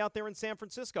hairy out there in San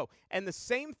Francisco. And the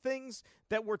same things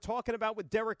that we're talking about with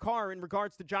Derek Carr in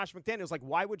regards to Josh McDaniels, like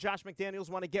why would Josh McDaniels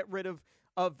want to get rid of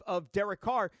Derek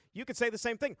Carr? You could say the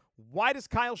same thing. Why does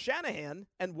Kyle Shanahan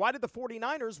and why did the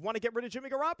 49ers want to get rid of Jimmy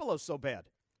Garoppolo so bad?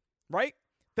 Right?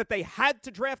 That they had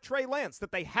to draft Trey Lance,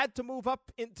 that they had to move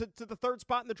up into the third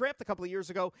spot in the draft a couple of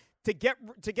years ago to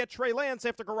get Trey Lance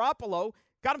after Garoppolo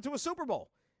got him to a Super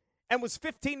Bowl and was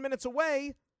 15 minutes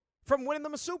away from winning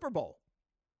them a Super Bowl.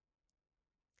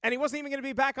 And he wasn't even going to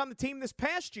be back on the team this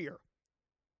past year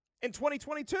in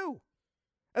 2022.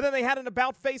 And then they had an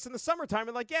about face in the summertime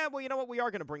and like, yeah, well, you know what? We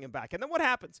are going to bring him back. And then what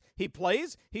happens? He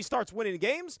plays, he starts winning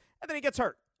games, and then he gets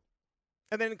hurt.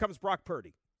 And then in comes Brock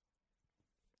Purdy.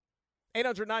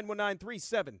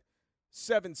 800-919-3776.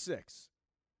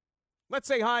 Let's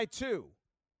say hi to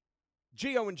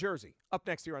Gio in Jersey. Up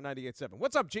next here on 98.7.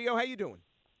 What's up, Gio? How you doing?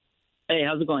 Hey,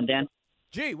 how's it going, Dan?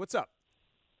 G, what's up?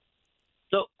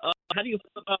 So, how do you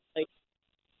feel about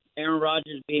Aaron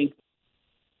Rodgers being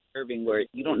Irving, where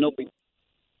you don't know?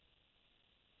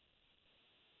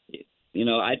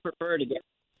 I'd prefer to get.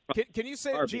 Can you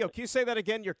say, Gio? Can you say that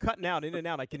again? You're cutting out, in and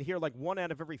out. I can hear like one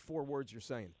out of every four words you're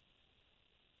saying.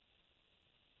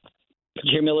 Can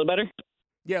you hear me a little better?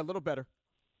 Yeah, a little better.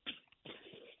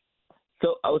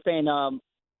 So I was saying,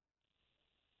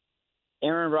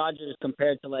 Aaron Rodgers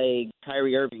compared to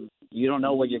Kyrie Irving, you don't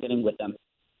know what you're getting with them.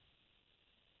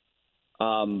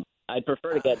 I'd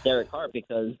prefer to get Derek Carr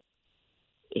because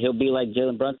he'll be like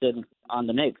Jalen Brunson on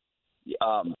the Knicks.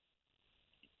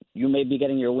 You may be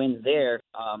getting your wins there.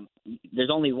 There's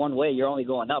only one way. You're only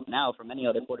going up now from any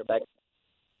other quarterback.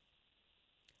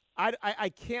 I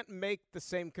can't make the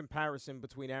same comparison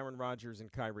between Aaron Rodgers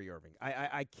and Kyrie Irving.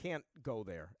 I can't go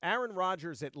there. Aaron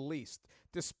Rodgers, at least,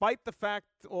 despite the fact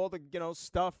all the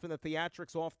stuff and the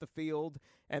theatrics off the field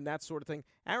and that sort of thing,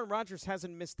 Aaron Rodgers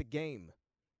hasn't missed a game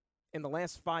in the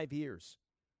last 5 years.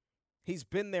 He's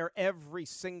been there every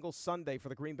single Sunday for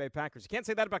the Green Bay Packers. You can't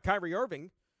say that about Kyrie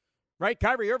Irving, right?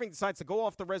 Kyrie Irving decides to go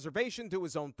off the reservation, do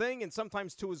his own thing, and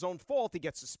sometimes to his own fault, he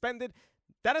gets suspended.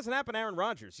 That doesn't happen to Aaron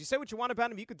Rodgers. You say what you want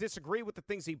about him. You could disagree with the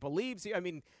things he believes. I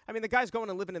mean, the guy's going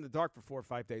and living in the dark for 4 or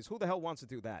 5 days. Who the hell wants to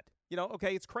do that?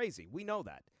 Okay, it's crazy. We know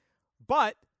that.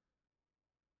 But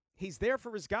He's there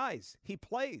for his guys. He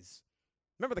plays.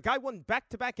 Remember, the guy won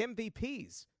back-to-back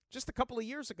MVPs just a couple of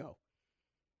years ago.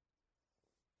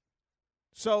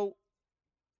 So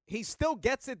he still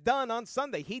gets it done on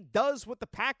Sunday. He does what the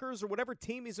Packers or whatever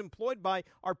team he's employed by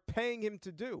are paying him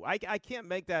to do. I can't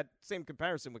make that same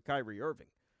comparison with Kyrie Irving.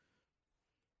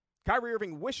 Kyrie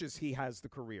Irving wishes he has the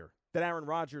career that Aaron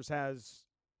Rodgers has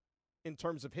in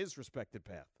terms of his respective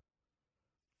path.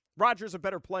 Rodgers a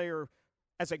better player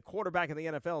as a quarterback in the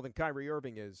NFL than Kyrie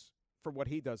Irving is for what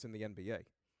he does in the NBA.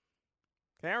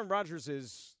 Aaron Rodgers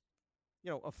is,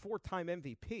 a 4-time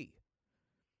MVP.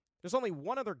 There's only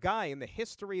one other guy in the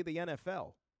history of the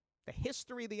NFL,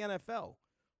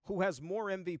 who has more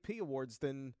MVP awards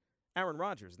than Aaron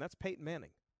Rodgers, and that's Peyton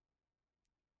Manning.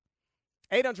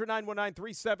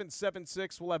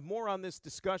 800-919-3776. We'll have more on this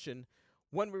discussion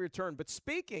when we return. But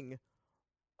speaking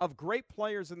of great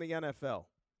players in the NFL,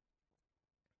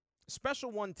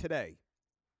 special one today,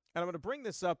 and I'm going to bring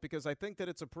this up because I think that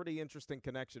it's a pretty interesting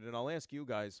connection, and I'll ask you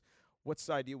guys what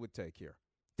side you would take here.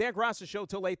 Dan Graca Show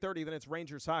till 8:30, then it's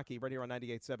Rangers hockey right here on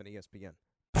 98.7 ESPN.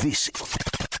 This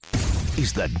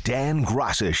is the Dan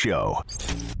Graca Show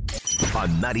on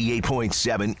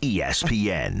 98.7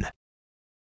 ESPN.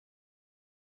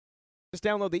 Just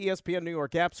download the ESPN New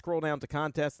York app, scroll down to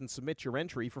contest, and submit your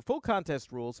entry. For full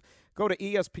contest rules, go to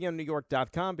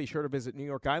ESPNNewYork.com. Be sure to visit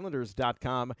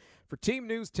NewYorkIslanders.com for team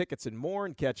news, tickets, and more,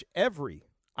 and catch every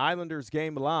Islanders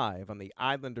game live on the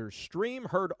Islanders stream,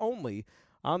 heard only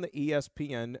on the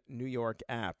ESPN New York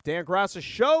app. Dan Graca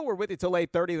Show, we're with you till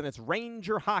 8:30, then it's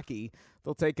Ranger hockey.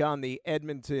 They'll take on the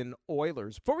Edmonton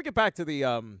Oilers. Before we get back to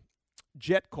the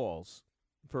Jet calls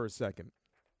for a second,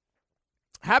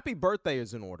 happy birthday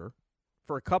is in order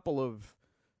for a couple of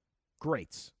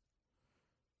greats.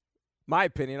 My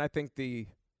opinion, I think the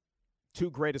two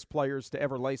greatest players to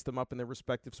ever lace them up in their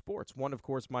respective sports. One, of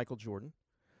course, Michael Jordan,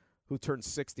 who turned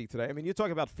 60 today. I mean, you talk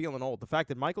about feeling old. The fact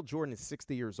that Michael Jordan is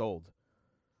 60 years old,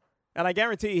 and I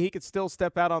guarantee you he could still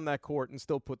step out on that court and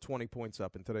still put 20 points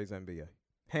up in today's NBA.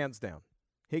 Hands down.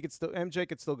 MJ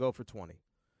could still go for 20.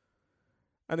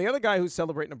 And the other guy who's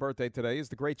celebrating a birthday today is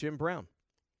the great Jim Brown,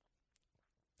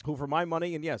 who, for my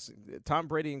money, and yes, Tom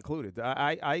Brady included,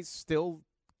 I still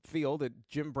feel that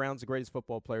Jim Brown's the greatest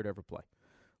football player to ever play.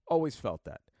 Always felt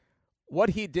that.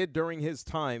 What he did during his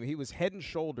time, he was head and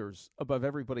shoulders above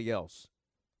everybody else.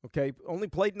 Okay? Only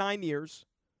played 9 years,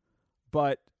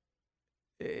 but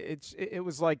it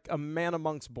was like a man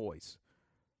amongst boys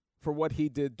for what he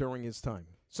did during his time.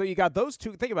 So you got those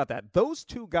two. Think about that. Those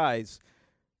two guys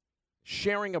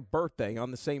sharing a birthday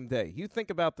on the same day. You think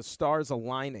about the stars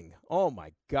aligning. Oh,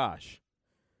 my gosh.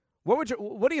 What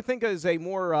do you think is a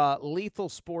more lethal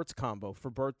sports combo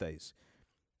for birthdays?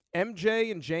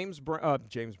 MJ and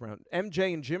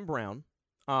MJ and Jim Brown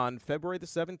on February the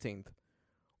 17th,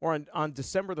 or on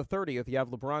December the 30th, you have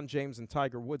LeBron James and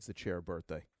Tiger Woods that share a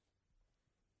birthday.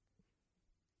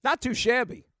 Not too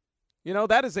shabby.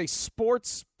 That is a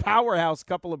sports powerhouse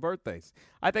couple of birthdays.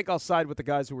 I think I'll side with the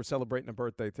guys who were celebrating a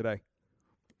birthday today.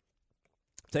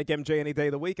 Take MJ any day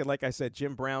of the week, and like I said,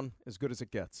 Jim Brown, as good as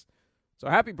it gets. So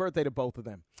happy birthday to both of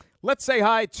them. Let's say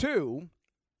hi to,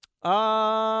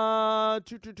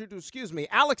 Alex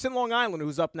in Long Island,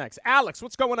 who's up next. Alex,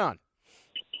 what's going on?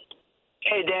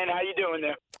 Hey, Dan, how you doing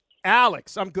there?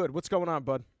 Alex, I'm good. What's going on,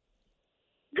 bud?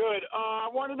 Good. I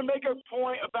wanted to make a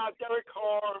point about Derek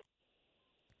Carr.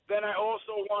 Then I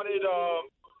also wanted to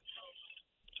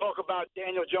talk about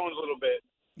Daniel Jones a little bit.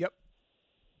 Yep.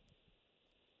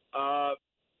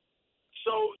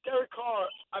 So Derek Carr,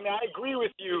 I agree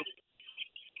with you.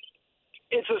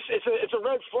 It's a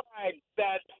red flag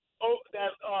that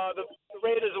the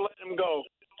Raiders are letting him go.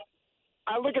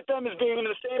 I look at them as being in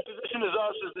the same position as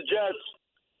us, as the Jets,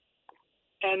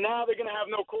 and now they're going to have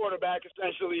no quarterback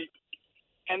essentially,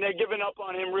 and they're giving up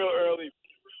on him real early.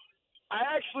 I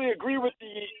actually agree with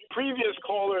the previous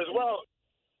caller as well.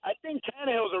 I think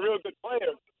Tannehill's a real good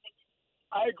player.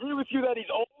 I agree with you that he's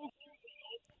old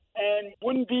and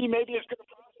wouldn't be maybe as good a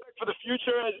prospect for the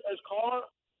future as Carr,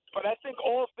 but I think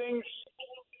all things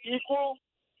equal,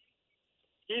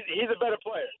 he's a better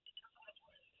player.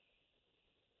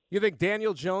 You think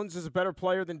Daniel Jones is a better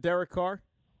player than Derek Carr?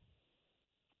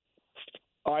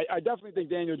 I definitely think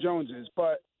Daniel Jones is,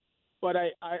 but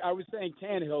I was saying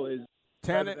Tannehill is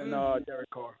better than Derek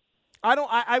Carr.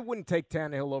 I wouldn't take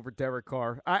Tannehill over Derek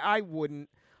Carr. I wouldn't.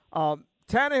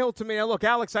 Tannehill to me, look,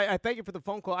 Alex, I thank you for the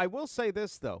phone call. I will say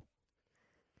this, though.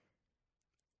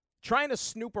 Trying to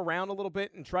snoop around a little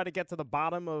bit and try to get to the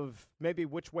bottom of maybe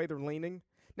which way they're leaning.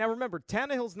 Now, remember,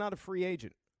 Tannehill's not a free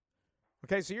agent.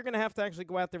 Okay, so you're going to have to actually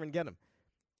go out there and get him.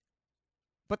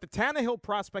 But the Tannehill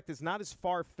prospect is not as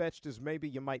far-fetched as maybe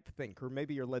you might think, or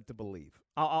maybe you're led to believe.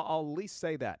 I'll at least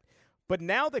say that. But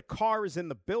now that Carr is in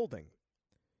the building,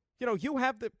 you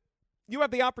have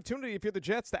the opportunity, if you're the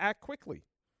Jets, to act quickly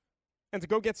and to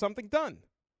go get something done.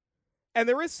 And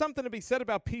there is something to be said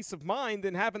about peace of mind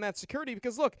and having that security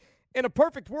because, look, in a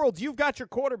perfect world, you've got your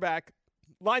quarterback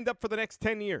lined up for the next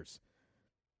 10 years.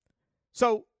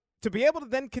 So to be able to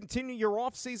then continue your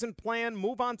offseason plan,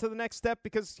 move on to the next step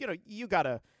because, you got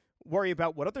to worry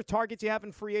about what other targets you have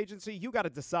in free agency. You got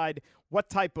to decide what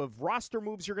type of roster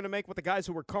moves you're going to make with the guys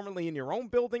who are currently in your own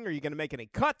building. Are you going to make any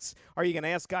cuts? Are you going to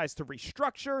ask guys to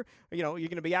restructure? You're going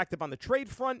to be active on the trade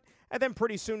front. And then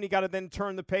pretty soon you got to then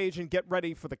turn the page and get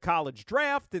ready for the college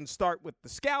draft and start with the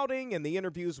scouting and the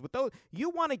interviews with those.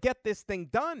 You want to get this thing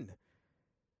done.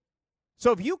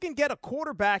 So if you can get a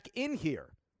quarterback in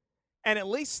here and at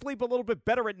least sleep a little bit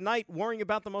better at night worrying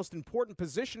about the most important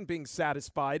position being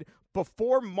satisfied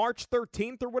before March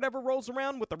 13th or whatever rolls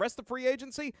around with the rest of free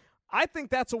agency, I think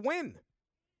that's a win.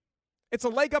 It's a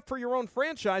leg up for your own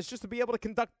franchise just to be able to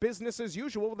conduct business as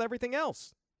usual with everything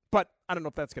else. But I don't know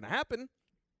if that's going to happen.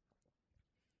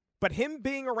 But him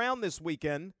being around this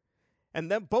weekend and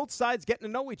then both sides getting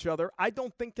to know each other, I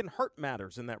don't think can hurt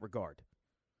matters in that regard.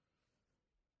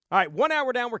 All right, 1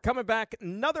 hour down. We're coming back.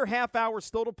 Another half hour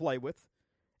still to play with.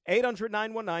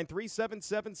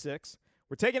 800-919-3776.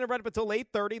 We're taking it right up until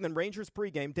 8:30, then Rangers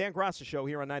pregame. Dan Graca Show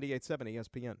here on 98.7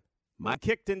 ESPN. Mike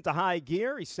kicked into high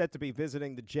gear. He's set to be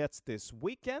visiting the Jets this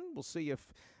weekend. We'll see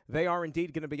if they are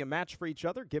indeed going to be a match for each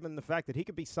other, given the fact that he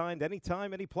could be signed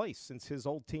anytime, any place. Since his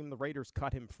old team, the Raiders,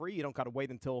 cut him free. You don't got to wait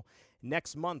until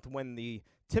next month when the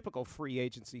typical free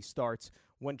agency starts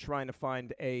when trying to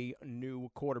find a new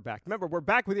quarterback. Remember, we're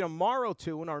back with you tomorrow,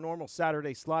 too, in our normal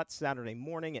Saturday slot, Saturday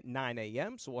morning at 9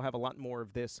 a.m., so we'll have a lot more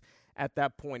of this at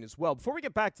that point as well. Before we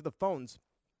get back to the phones,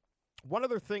 one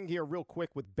other thing here real quick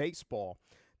with baseball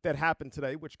that happened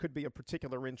today, which could be a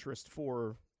particular interest for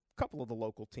a couple of the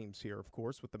local teams here, of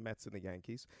course, with the Mets and the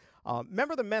Yankees.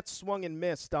 Remember the Mets swung and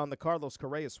missed on the Carlos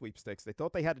Correa sweepstakes. They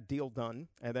thought they had a deal done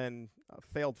and then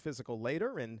failed physical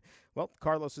later. And, well,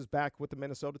 Carlos is back with the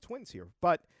Minnesota Twins here.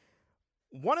 But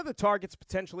one of the targets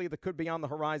potentially that could be on the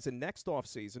horizon next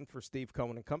offseason for Steve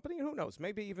Cohen and company, who knows,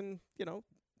 maybe even,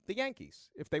 the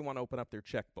Yankees, if they want to open up their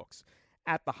checkbooks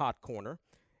at the hot corner,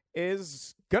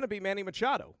 is going to be Manny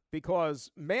Machado, because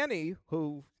Manny,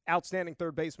 who outstanding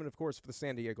third baseman, of course, for the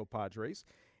San Diego Padres,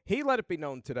 he let it be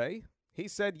known today. He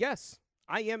said, yes,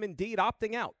 I am indeed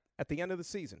opting out at the end of the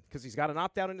season because he's got an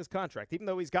opt-out in his contract. Even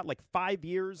though he's got like 5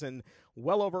 years and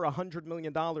well over $100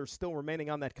 million still remaining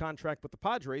on that contract with the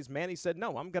Padres, Manny said,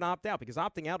 no, I'm going to opt out because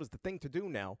opting out is the thing to do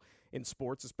now in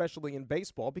sports, especially in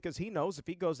baseball, because he knows if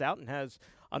he goes out and has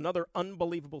another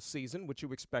unbelievable season, which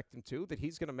you expect him to, that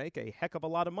he's going to make a heck of a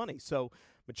lot of money. So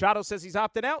Machado says he's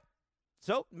opted out.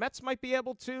 So Mets might be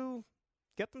able to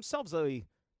get themselves a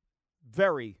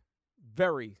very,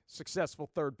 very successful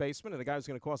third baseman, and the guy who's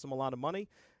going to cost them a lot of money.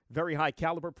 Very high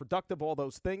caliber, productive, all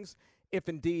those things, if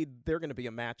indeed they're going to be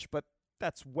a match. But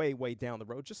that's way, way down the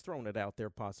road. Just throwing it out there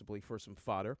possibly for some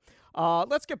fodder.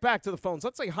 Let's get back to the phones.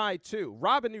 Let's say hi to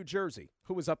Rob in New Jersey,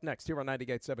 who is up next here on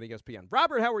 98.7 ESPN.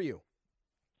 Robert, how are you?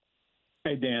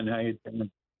 Hey, Dan. How you doing?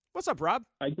 What's up, Rob?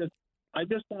 I just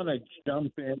want to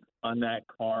jump in on that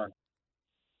car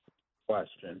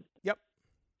question. Yep.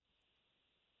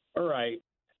 All right.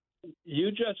 You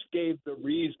just gave the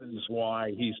reasons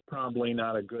why he's probably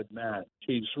not a good match.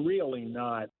 He's really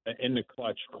not an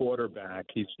in-the-clutch quarterback.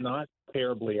 He's not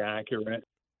terribly accurate.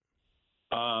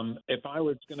 If I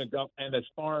was going to go, and as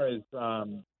far as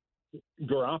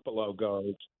Garoppolo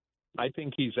goes, I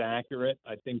think he's accurate.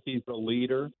 I think he's a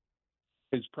leader.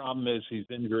 His problem is he's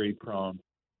injury-prone.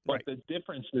 But right. The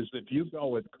difference is if you go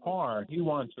with Carr, he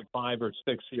wants a 5 or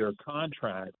 6 year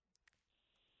contract.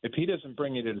 If he doesn't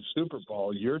bring you to the Super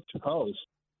Bowl, you're toast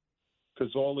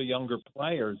because all the younger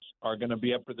players are going to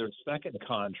be up for their second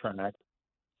contract,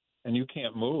 and you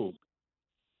can't move.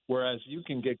 Whereas you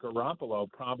can get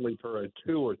Garoppolo probably for a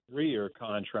 2 or 3 year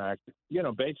contract,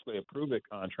 basically a prove-it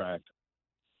contract.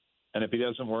 And if he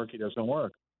doesn't work, he doesn't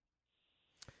work.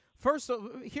 First,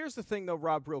 here's the thing, though,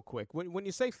 Rob, real quick. When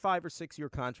you say 5 or 6 year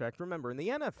contract, remember, in the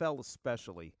NFL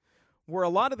especially, where a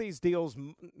lot of these deals,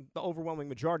 the overwhelming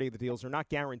majority of the deals are not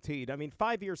guaranteed. I mean,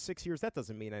 5 years, 6 years, that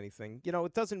doesn't mean anything.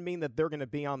 It doesn't mean that they're going to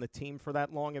be on the team for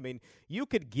that long. I mean, you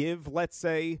could give, let's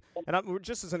say,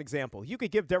 just as an example, you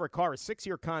could give Derek Carr a 6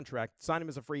 year contract, sign him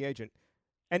as a free agent,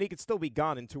 and he could still be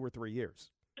gone in 2 or 3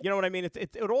 years. You know what I mean?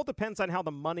 It all depends on how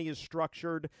the money is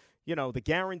structured, the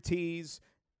guarantees,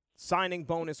 signing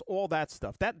bonus, all that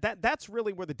stuff. That's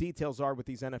really where the details are with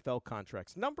these NFL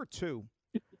contracts. Number two,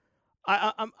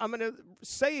 I'm going to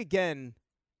say again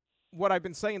what I've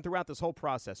been saying throughout this whole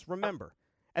process. Remember,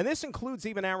 and this includes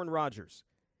even Aaron Rodgers,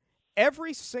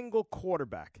 every single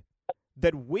quarterback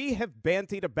that we have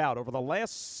bandied about over the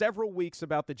last several weeks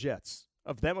about the Jets,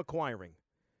 of them acquiring,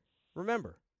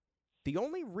 remember, the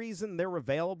only reason they're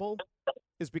available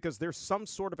is because there's some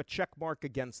sort of a check mark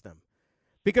against them.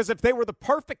 Because if they were the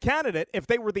perfect candidate, if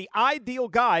they were the ideal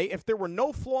guy, if there were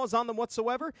no flaws on them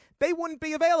whatsoever, they wouldn't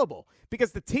be available.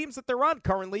 Because the teams that they're on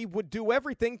currently would do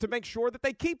everything to make sure that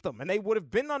they keep them. And they would have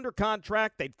been under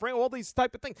contract. They'd frame all these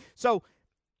type of things. So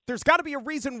there's got to be a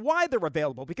reason why they're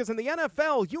available. Because in the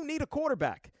NFL, you need a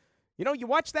quarterback. You know, you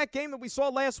watch that game that we saw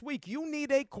last week. You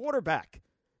need a quarterback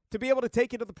to be able to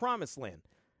take you to the promised land.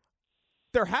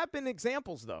 There have been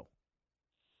examples, though,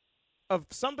 of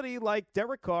somebody like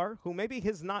Derek Carr, who maybe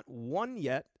has not won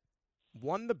yet,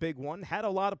 won the big one, had a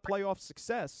lot of playoff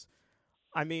success.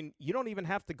 I mean, you don't even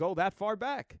have to go that far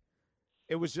back.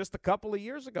 It was just a couple of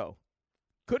years ago.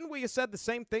 Couldn't we have said the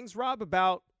same things, Rob,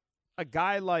 about a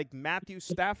guy like Matthew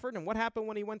Stafford? And what happened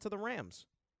when he went to the Rams?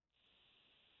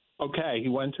 Okay, he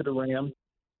went to the Rams,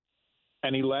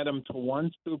 and he led them to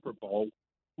one Super Bowl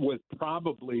with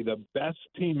probably the best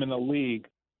team in the league.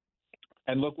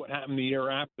 And look what happened the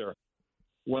year after.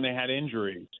 When they had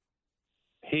injuries,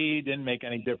 he didn't make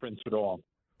any difference at all.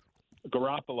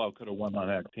 Garoppolo could have won on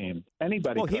that team.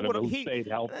 Anybody could have who stayed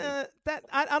healthy.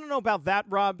 I don't know about that,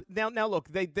 Rob. Now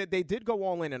look, they did go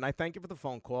all in, and I thank you for the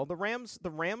phone call. The Rams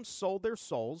sold their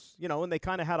souls, and they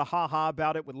kind of had a ha-ha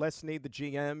about it with Les Snead, the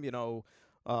GM,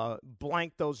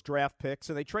 blanked those draft picks,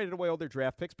 and they traded away all their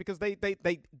draft picks because they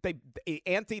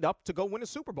anteed up to go win a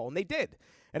Super Bowl, and they did.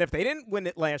 And if they didn't win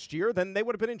it last year, then they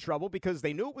would have been in trouble because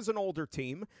they knew it was an older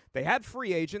team. They had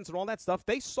free agents and all that stuff.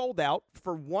 They sold out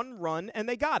for one run, and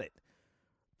they got it.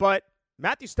 But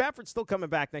Matthew Stafford's still coming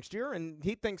back next year, and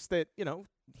he thinks that,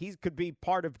 he could be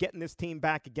part of getting this team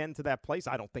back again to that place.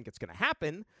 I don't think it's going to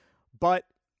happen, but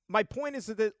my point is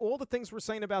that all the things we're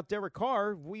saying about Derek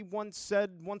Carr, we once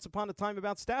said once upon a time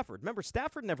about Stafford. Remember,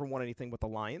 Stafford never won anything with the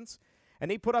Lions, and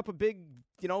he put up a big,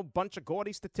 bunch of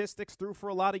gaudy statistics, threw for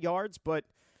a lot of yards, but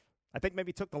I think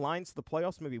maybe took the Lions to the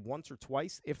playoffs maybe once or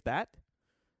twice, if that,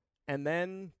 and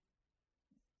then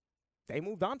they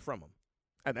moved on from him.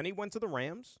 And then he went to the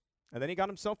Rams, and then he got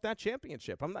himself that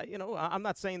championship. I'm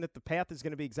not saying that the path is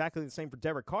going to be exactly the same for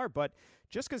Derek Carr, but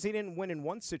just because he didn't win in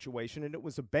one situation and it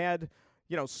was a bad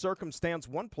circumstance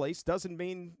one place doesn't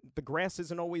mean the grass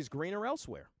isn't always greener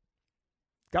elsewhere.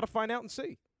 Got to find out and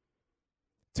see.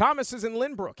 Thomas is in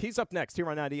Lynbrook. He's up next here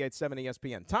on 98.7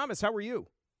 ESPN. Thomas, how are you?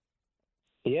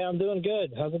 Yeah, I'm doing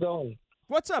good. How's it going?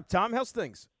 What's up, Tom? How's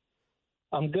things?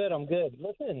 I'm good.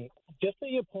 Listen, just to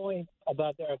your point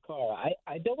about Derek Carr,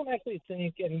 I don't actually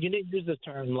think, and you didn't use the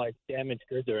term like damaged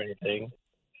goods or anything,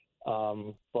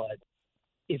 but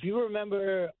if you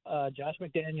remember Josh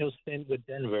McDaniels' stint with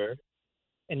Denver,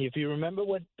 and if you remember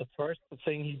what the first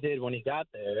thing he did when he got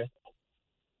there,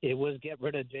 it was get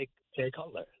rid of Jay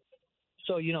Cutler.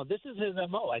 So, this is his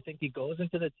MO. I think he goes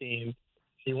into the team.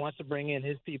 He wants to bring in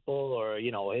his people or,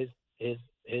 his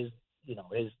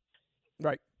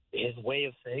right. His way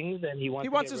of things, and he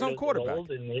wants his own quarterback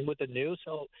and in with the new.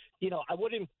 So, I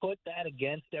wouldn't put that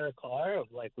against Derek Carr of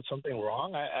like with something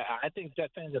wrong. I think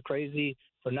Jet fans are crazy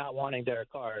for not wanting Derek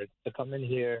Carr to come in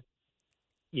here.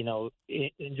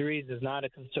 Injuries is not a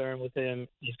concern with him.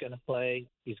 He's going to play.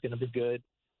 He's going to be good.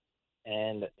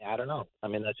 And I don't know. I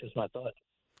mean, that's just my thought.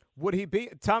 Would he be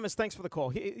 – Thomas, thanks for the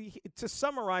call. To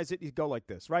summarize it, you go like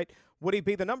this, right? Would he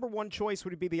be the number one choice?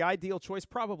 Would he be the ideal choice?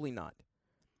 Probably not.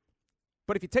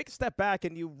 But if you take a step back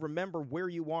and you remember where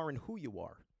you are and who you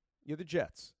are, you're the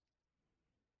Jets.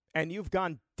 And you've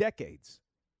gone decades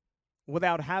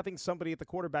without having somebody at the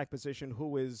quarterback position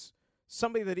who is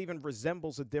somebody that even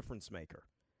resembles a difference maker.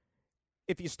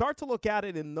 If you start to look at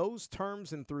it in those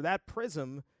terms and through that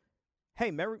prism, hey,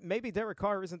 maybe Derek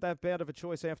Carr isn't that bad of a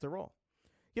choice after all.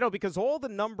 Because all the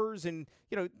numbers and,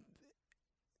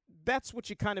 that's what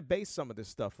you kind of base some of this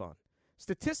stuff on.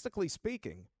 Statistically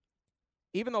speaking,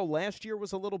 even though last year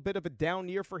was a little bit of a down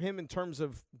year for him in terms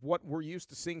of what we're used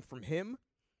to seeing from him,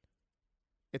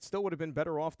 it still would have been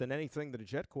better off than anything that a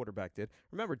Jet quarterback did.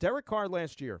 Remember, Derek Carr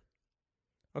last year,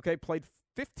 played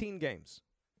 15 games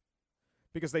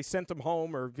because they sent him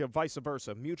home or vice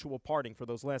versa, mutual parting for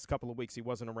those last couple of weeks he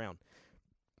wasn't around.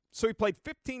 So he played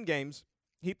 15 games.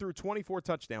 He threw 24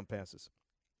 touchdown passes.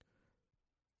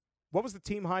 What was the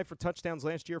team high for touchdowns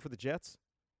last year for the Jets?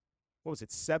 What was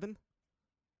it, 7?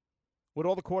 With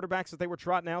all the quarterbacks that they were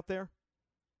trotting out there?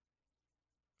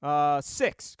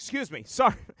 6. Excuse me.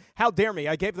 Sorry. How dare me.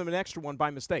 I gave them an extra one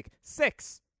by mistake.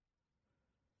 6.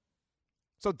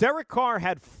 So Derek Carr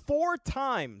had 4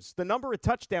 times the number of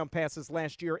touchdown passes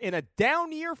last year in a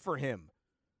down year for him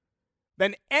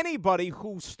than anybody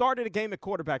who started a game at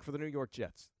quarterback for the New York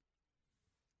Jets.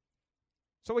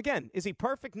 So again, is he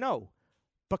perfect? No.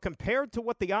 But compared to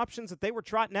what the options that they were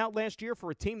trotting out last year for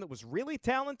a team that was really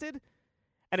talented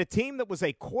and a team that was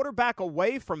a quarterback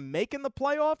away from making the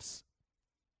playoffs,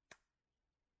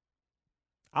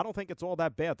 I don't think it's all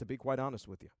that bad, to be quite honest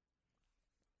with you.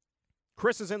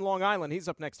 Chris is in Long Island. He's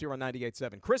up next here on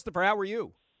 98.7. Christopher, how are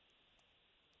you?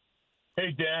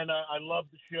 Hey, Dan, I love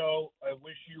the show. I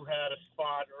wish you had a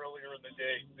spot earlier in the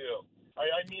day, too.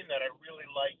 I mean that. I really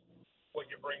like what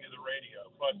you bring to the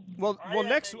radio.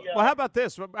 But how about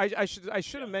this? I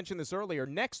should have mentioned this earlier.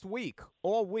 Next week,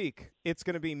 all week, it's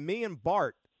going to be me and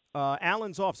Bart.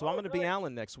 Alan's off, so I'm going to be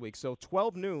Alan next week. So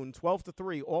 12 noon, 12 to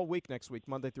 3, all week next week,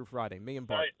 Monday through Friday. Me and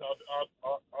Bart. Nice.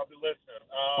 I'll be listening.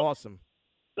 Awesome.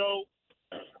 So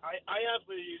I have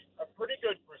a pretty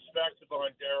good perspective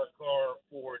on Derek Carr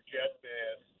for Jet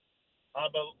fans.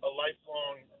 I'm a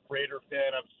lifelong Raider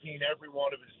fan. I've seen every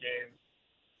one of his games.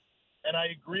 And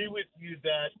I agree with you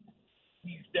that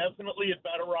he's definitely a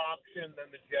better option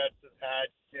than the Jets have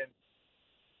had since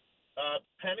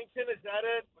Pennington. Is that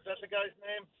it? Was that the guy's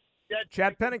name?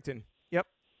 Chad Pennington. Yep.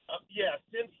 Yeah.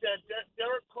 Since then,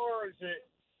 Derek Carr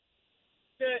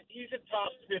he's a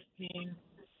top 15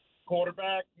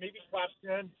 quarterback, maybe top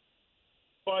 10.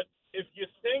 But if you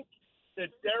think that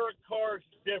Derek Carr is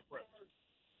different,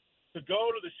 to go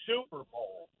to the Super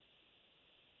Bowl,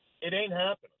 it ain't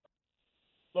happening.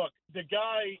 Look, the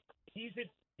guy, he's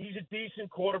a decent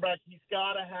quarterback. He's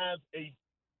got to have a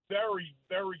very,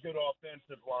 very good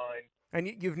offensive line. And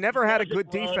you've never had a good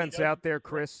defense out there,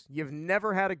 Chris. You've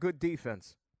never had a good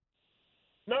defense.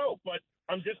 No, but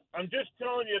I'm just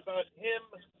telling you about him.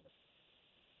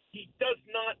 He does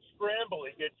not scramble.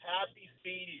 He gets happy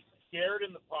feet. He's scared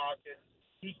in the pocket.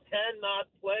 He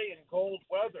cannot play in cold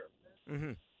weather.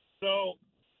 Mm-hmm. So,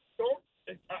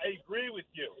 I agree with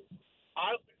you.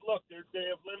 Look, they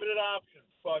have limited options,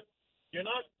 but you're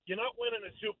not winning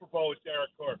a Super Bowl with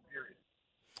Derek Carr, period.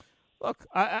 Look,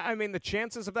 I mean, the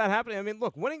chances of that happening, I mean,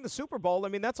 look, winning the Super Bowl, I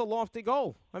mean, that's a lofty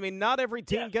goal. I mean, not every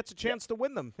team gets a chance to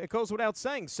win them. It goes without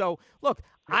saying. So, look,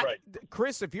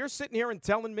 Chris, if you're sitting here and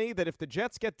telling me that if the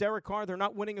Jets get Derek Carr, they're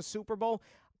not winning a Super Bowl,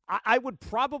 I would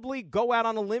probably go out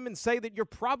on a limb and say that you're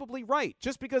probably right,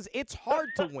 just because it's hard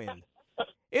to win.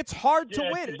 It's hard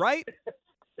to win, right?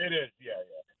 It is, yeah.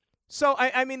 So,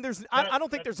 I mean, I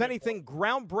don't think there's anything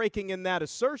groundbreaking in that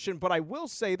assertion, but I will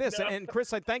say this, and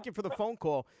Chris, I thank you for the phone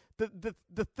call.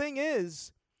 The thing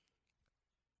is,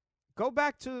 go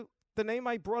back to the name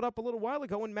I brought up a little while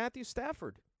ago in Matthew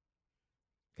Stafford.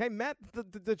 Okay, the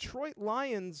Detroit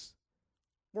Lions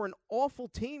were an awful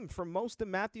team for most of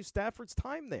Matthew Stafford's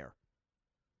time there.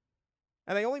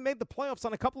 And they only made the playoffs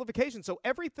on a couple of occasions. So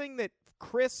everything that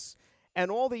Chris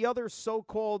and all the other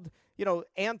so-called,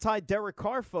 anti-Derek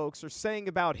Carr folks are saying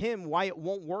about him, why it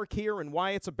won't work here and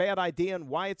why it's a bad idea and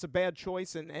why it's a bad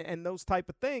choice and those type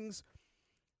of things,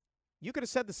 you could have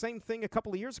said the same thing a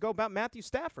couple of years ago about Matthew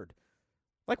Stafford.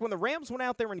 Like when the Rams went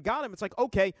out there and got him, it's like,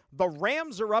 okay, the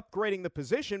Rams are upgrading the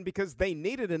position because they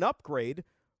needed an upgrade,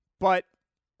 but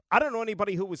I don't know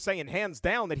anybody who was saying hands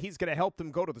down that he's going to help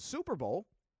them go to the Super Bowl,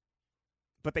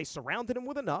 but they surrounded him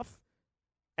with enough,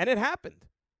 and it happened.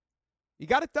 You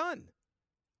got it done.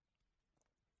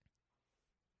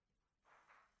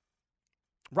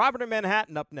 Robert in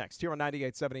Manhattan up next here on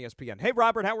 98.7 ESPN. Hey,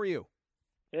 Robert, how are you?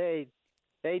 Hey,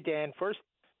 Dan. First,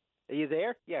 are you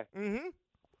there? Yeah. Mm-hmm.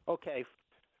 Okay.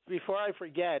 Before I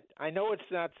forget, I know it's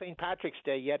not St. Patrick's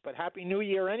Day yet, but Happy New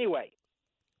Year anyway.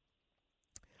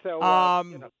 So,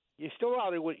 you're still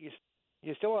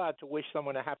allowed to wish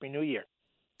someone a Happy New Year.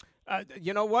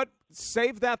 You know what?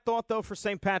 Save that thought, though, for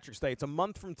St. Patrick's Day. It's a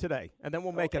month from today, and then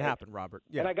we'll make it happen, Robert.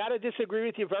 Yeah. And I got to disagree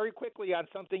with you very quickly on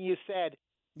something you said.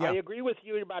 Yeah. I agree with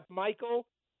you about Michael,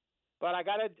 but I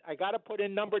gotta put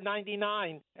in number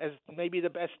 99 as maybe the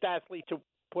best athlete to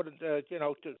put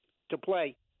to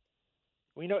play.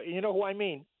 You know who I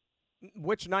mean.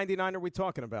 Which 99 are we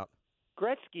talking about?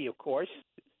 Gretzky, of course.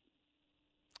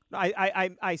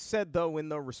 I said, though, in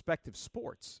the respective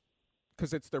sports,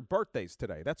 because it's their birthdays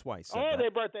today. That's why I said that. Oh, their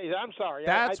birthdays. I'm sorry.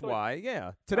 That's why,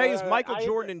 yeah. Today is Michael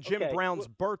Jordan and Jim Brown's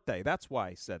birthday. That's why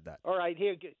I said that. All right,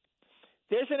 here.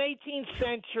 There's an 18th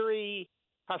century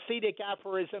Hasidic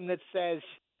aphorism that says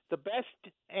the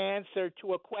best answer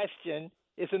to a question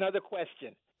is another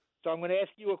question. So I'm going to ask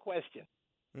you a question.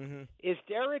 Mm-hmm. Is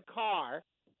Derek Carr,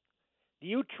 do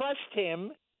you trust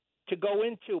him to go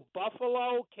into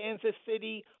Buffalo, Kansas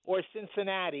City, or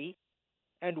Cincinnati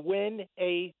and win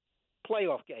a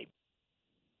playoff game?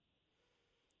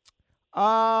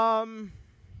 By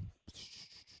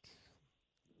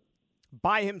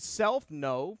himself,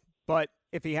 no. But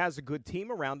if he has a good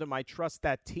team around him, I trust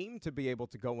that team to be able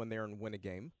to go in there and win a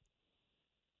game.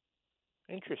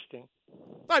 Interesting.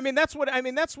 I mean, that's what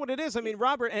it is. I mean,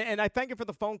 Robert, and I thank you for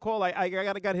the phone call. I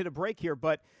got to hit a break here,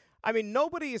 but I mean,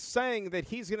 nobody is saying that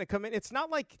he's going to come in. It's not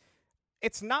like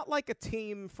a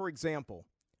team, for example,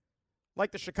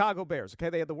 like the Chicago Bears. Okay,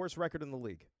 they had the worst record in the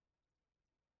league.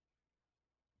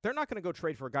 They're not going to go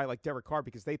trade for a guy like Derek Carr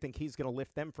because they think he's going to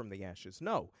lift them from the ashes.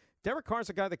 No, Derek Carr's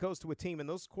a guy that goes to a team, and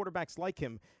those quarterbacks like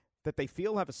him that they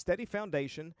feel have a steady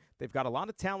foundation, they've got a lot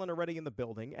of talent already in the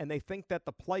building, and they think that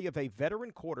the play of a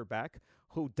veteran quarterback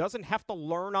who doesn't have to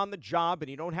learn on the job and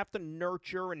you don't have to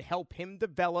nurture and help him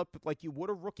develop like you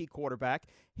would a rookie quarterback,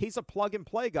 he's a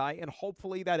plug-and-play guy, and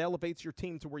hopefully that elevates your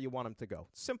team to where you want him to go.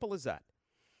 Simple as that.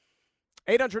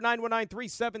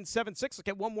 800-919-3776. Let's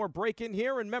get one more break in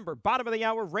here. And remember, bottom of the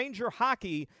hour, Ranger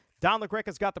Hockey. Don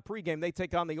LaGreca's got the pregame. They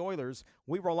take on the Oilers.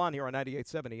 We roll on here on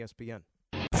 98.7 ESPN.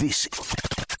 This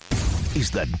is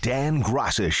the Dan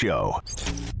Graca Show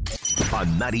on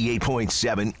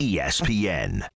 98.7 ESPN.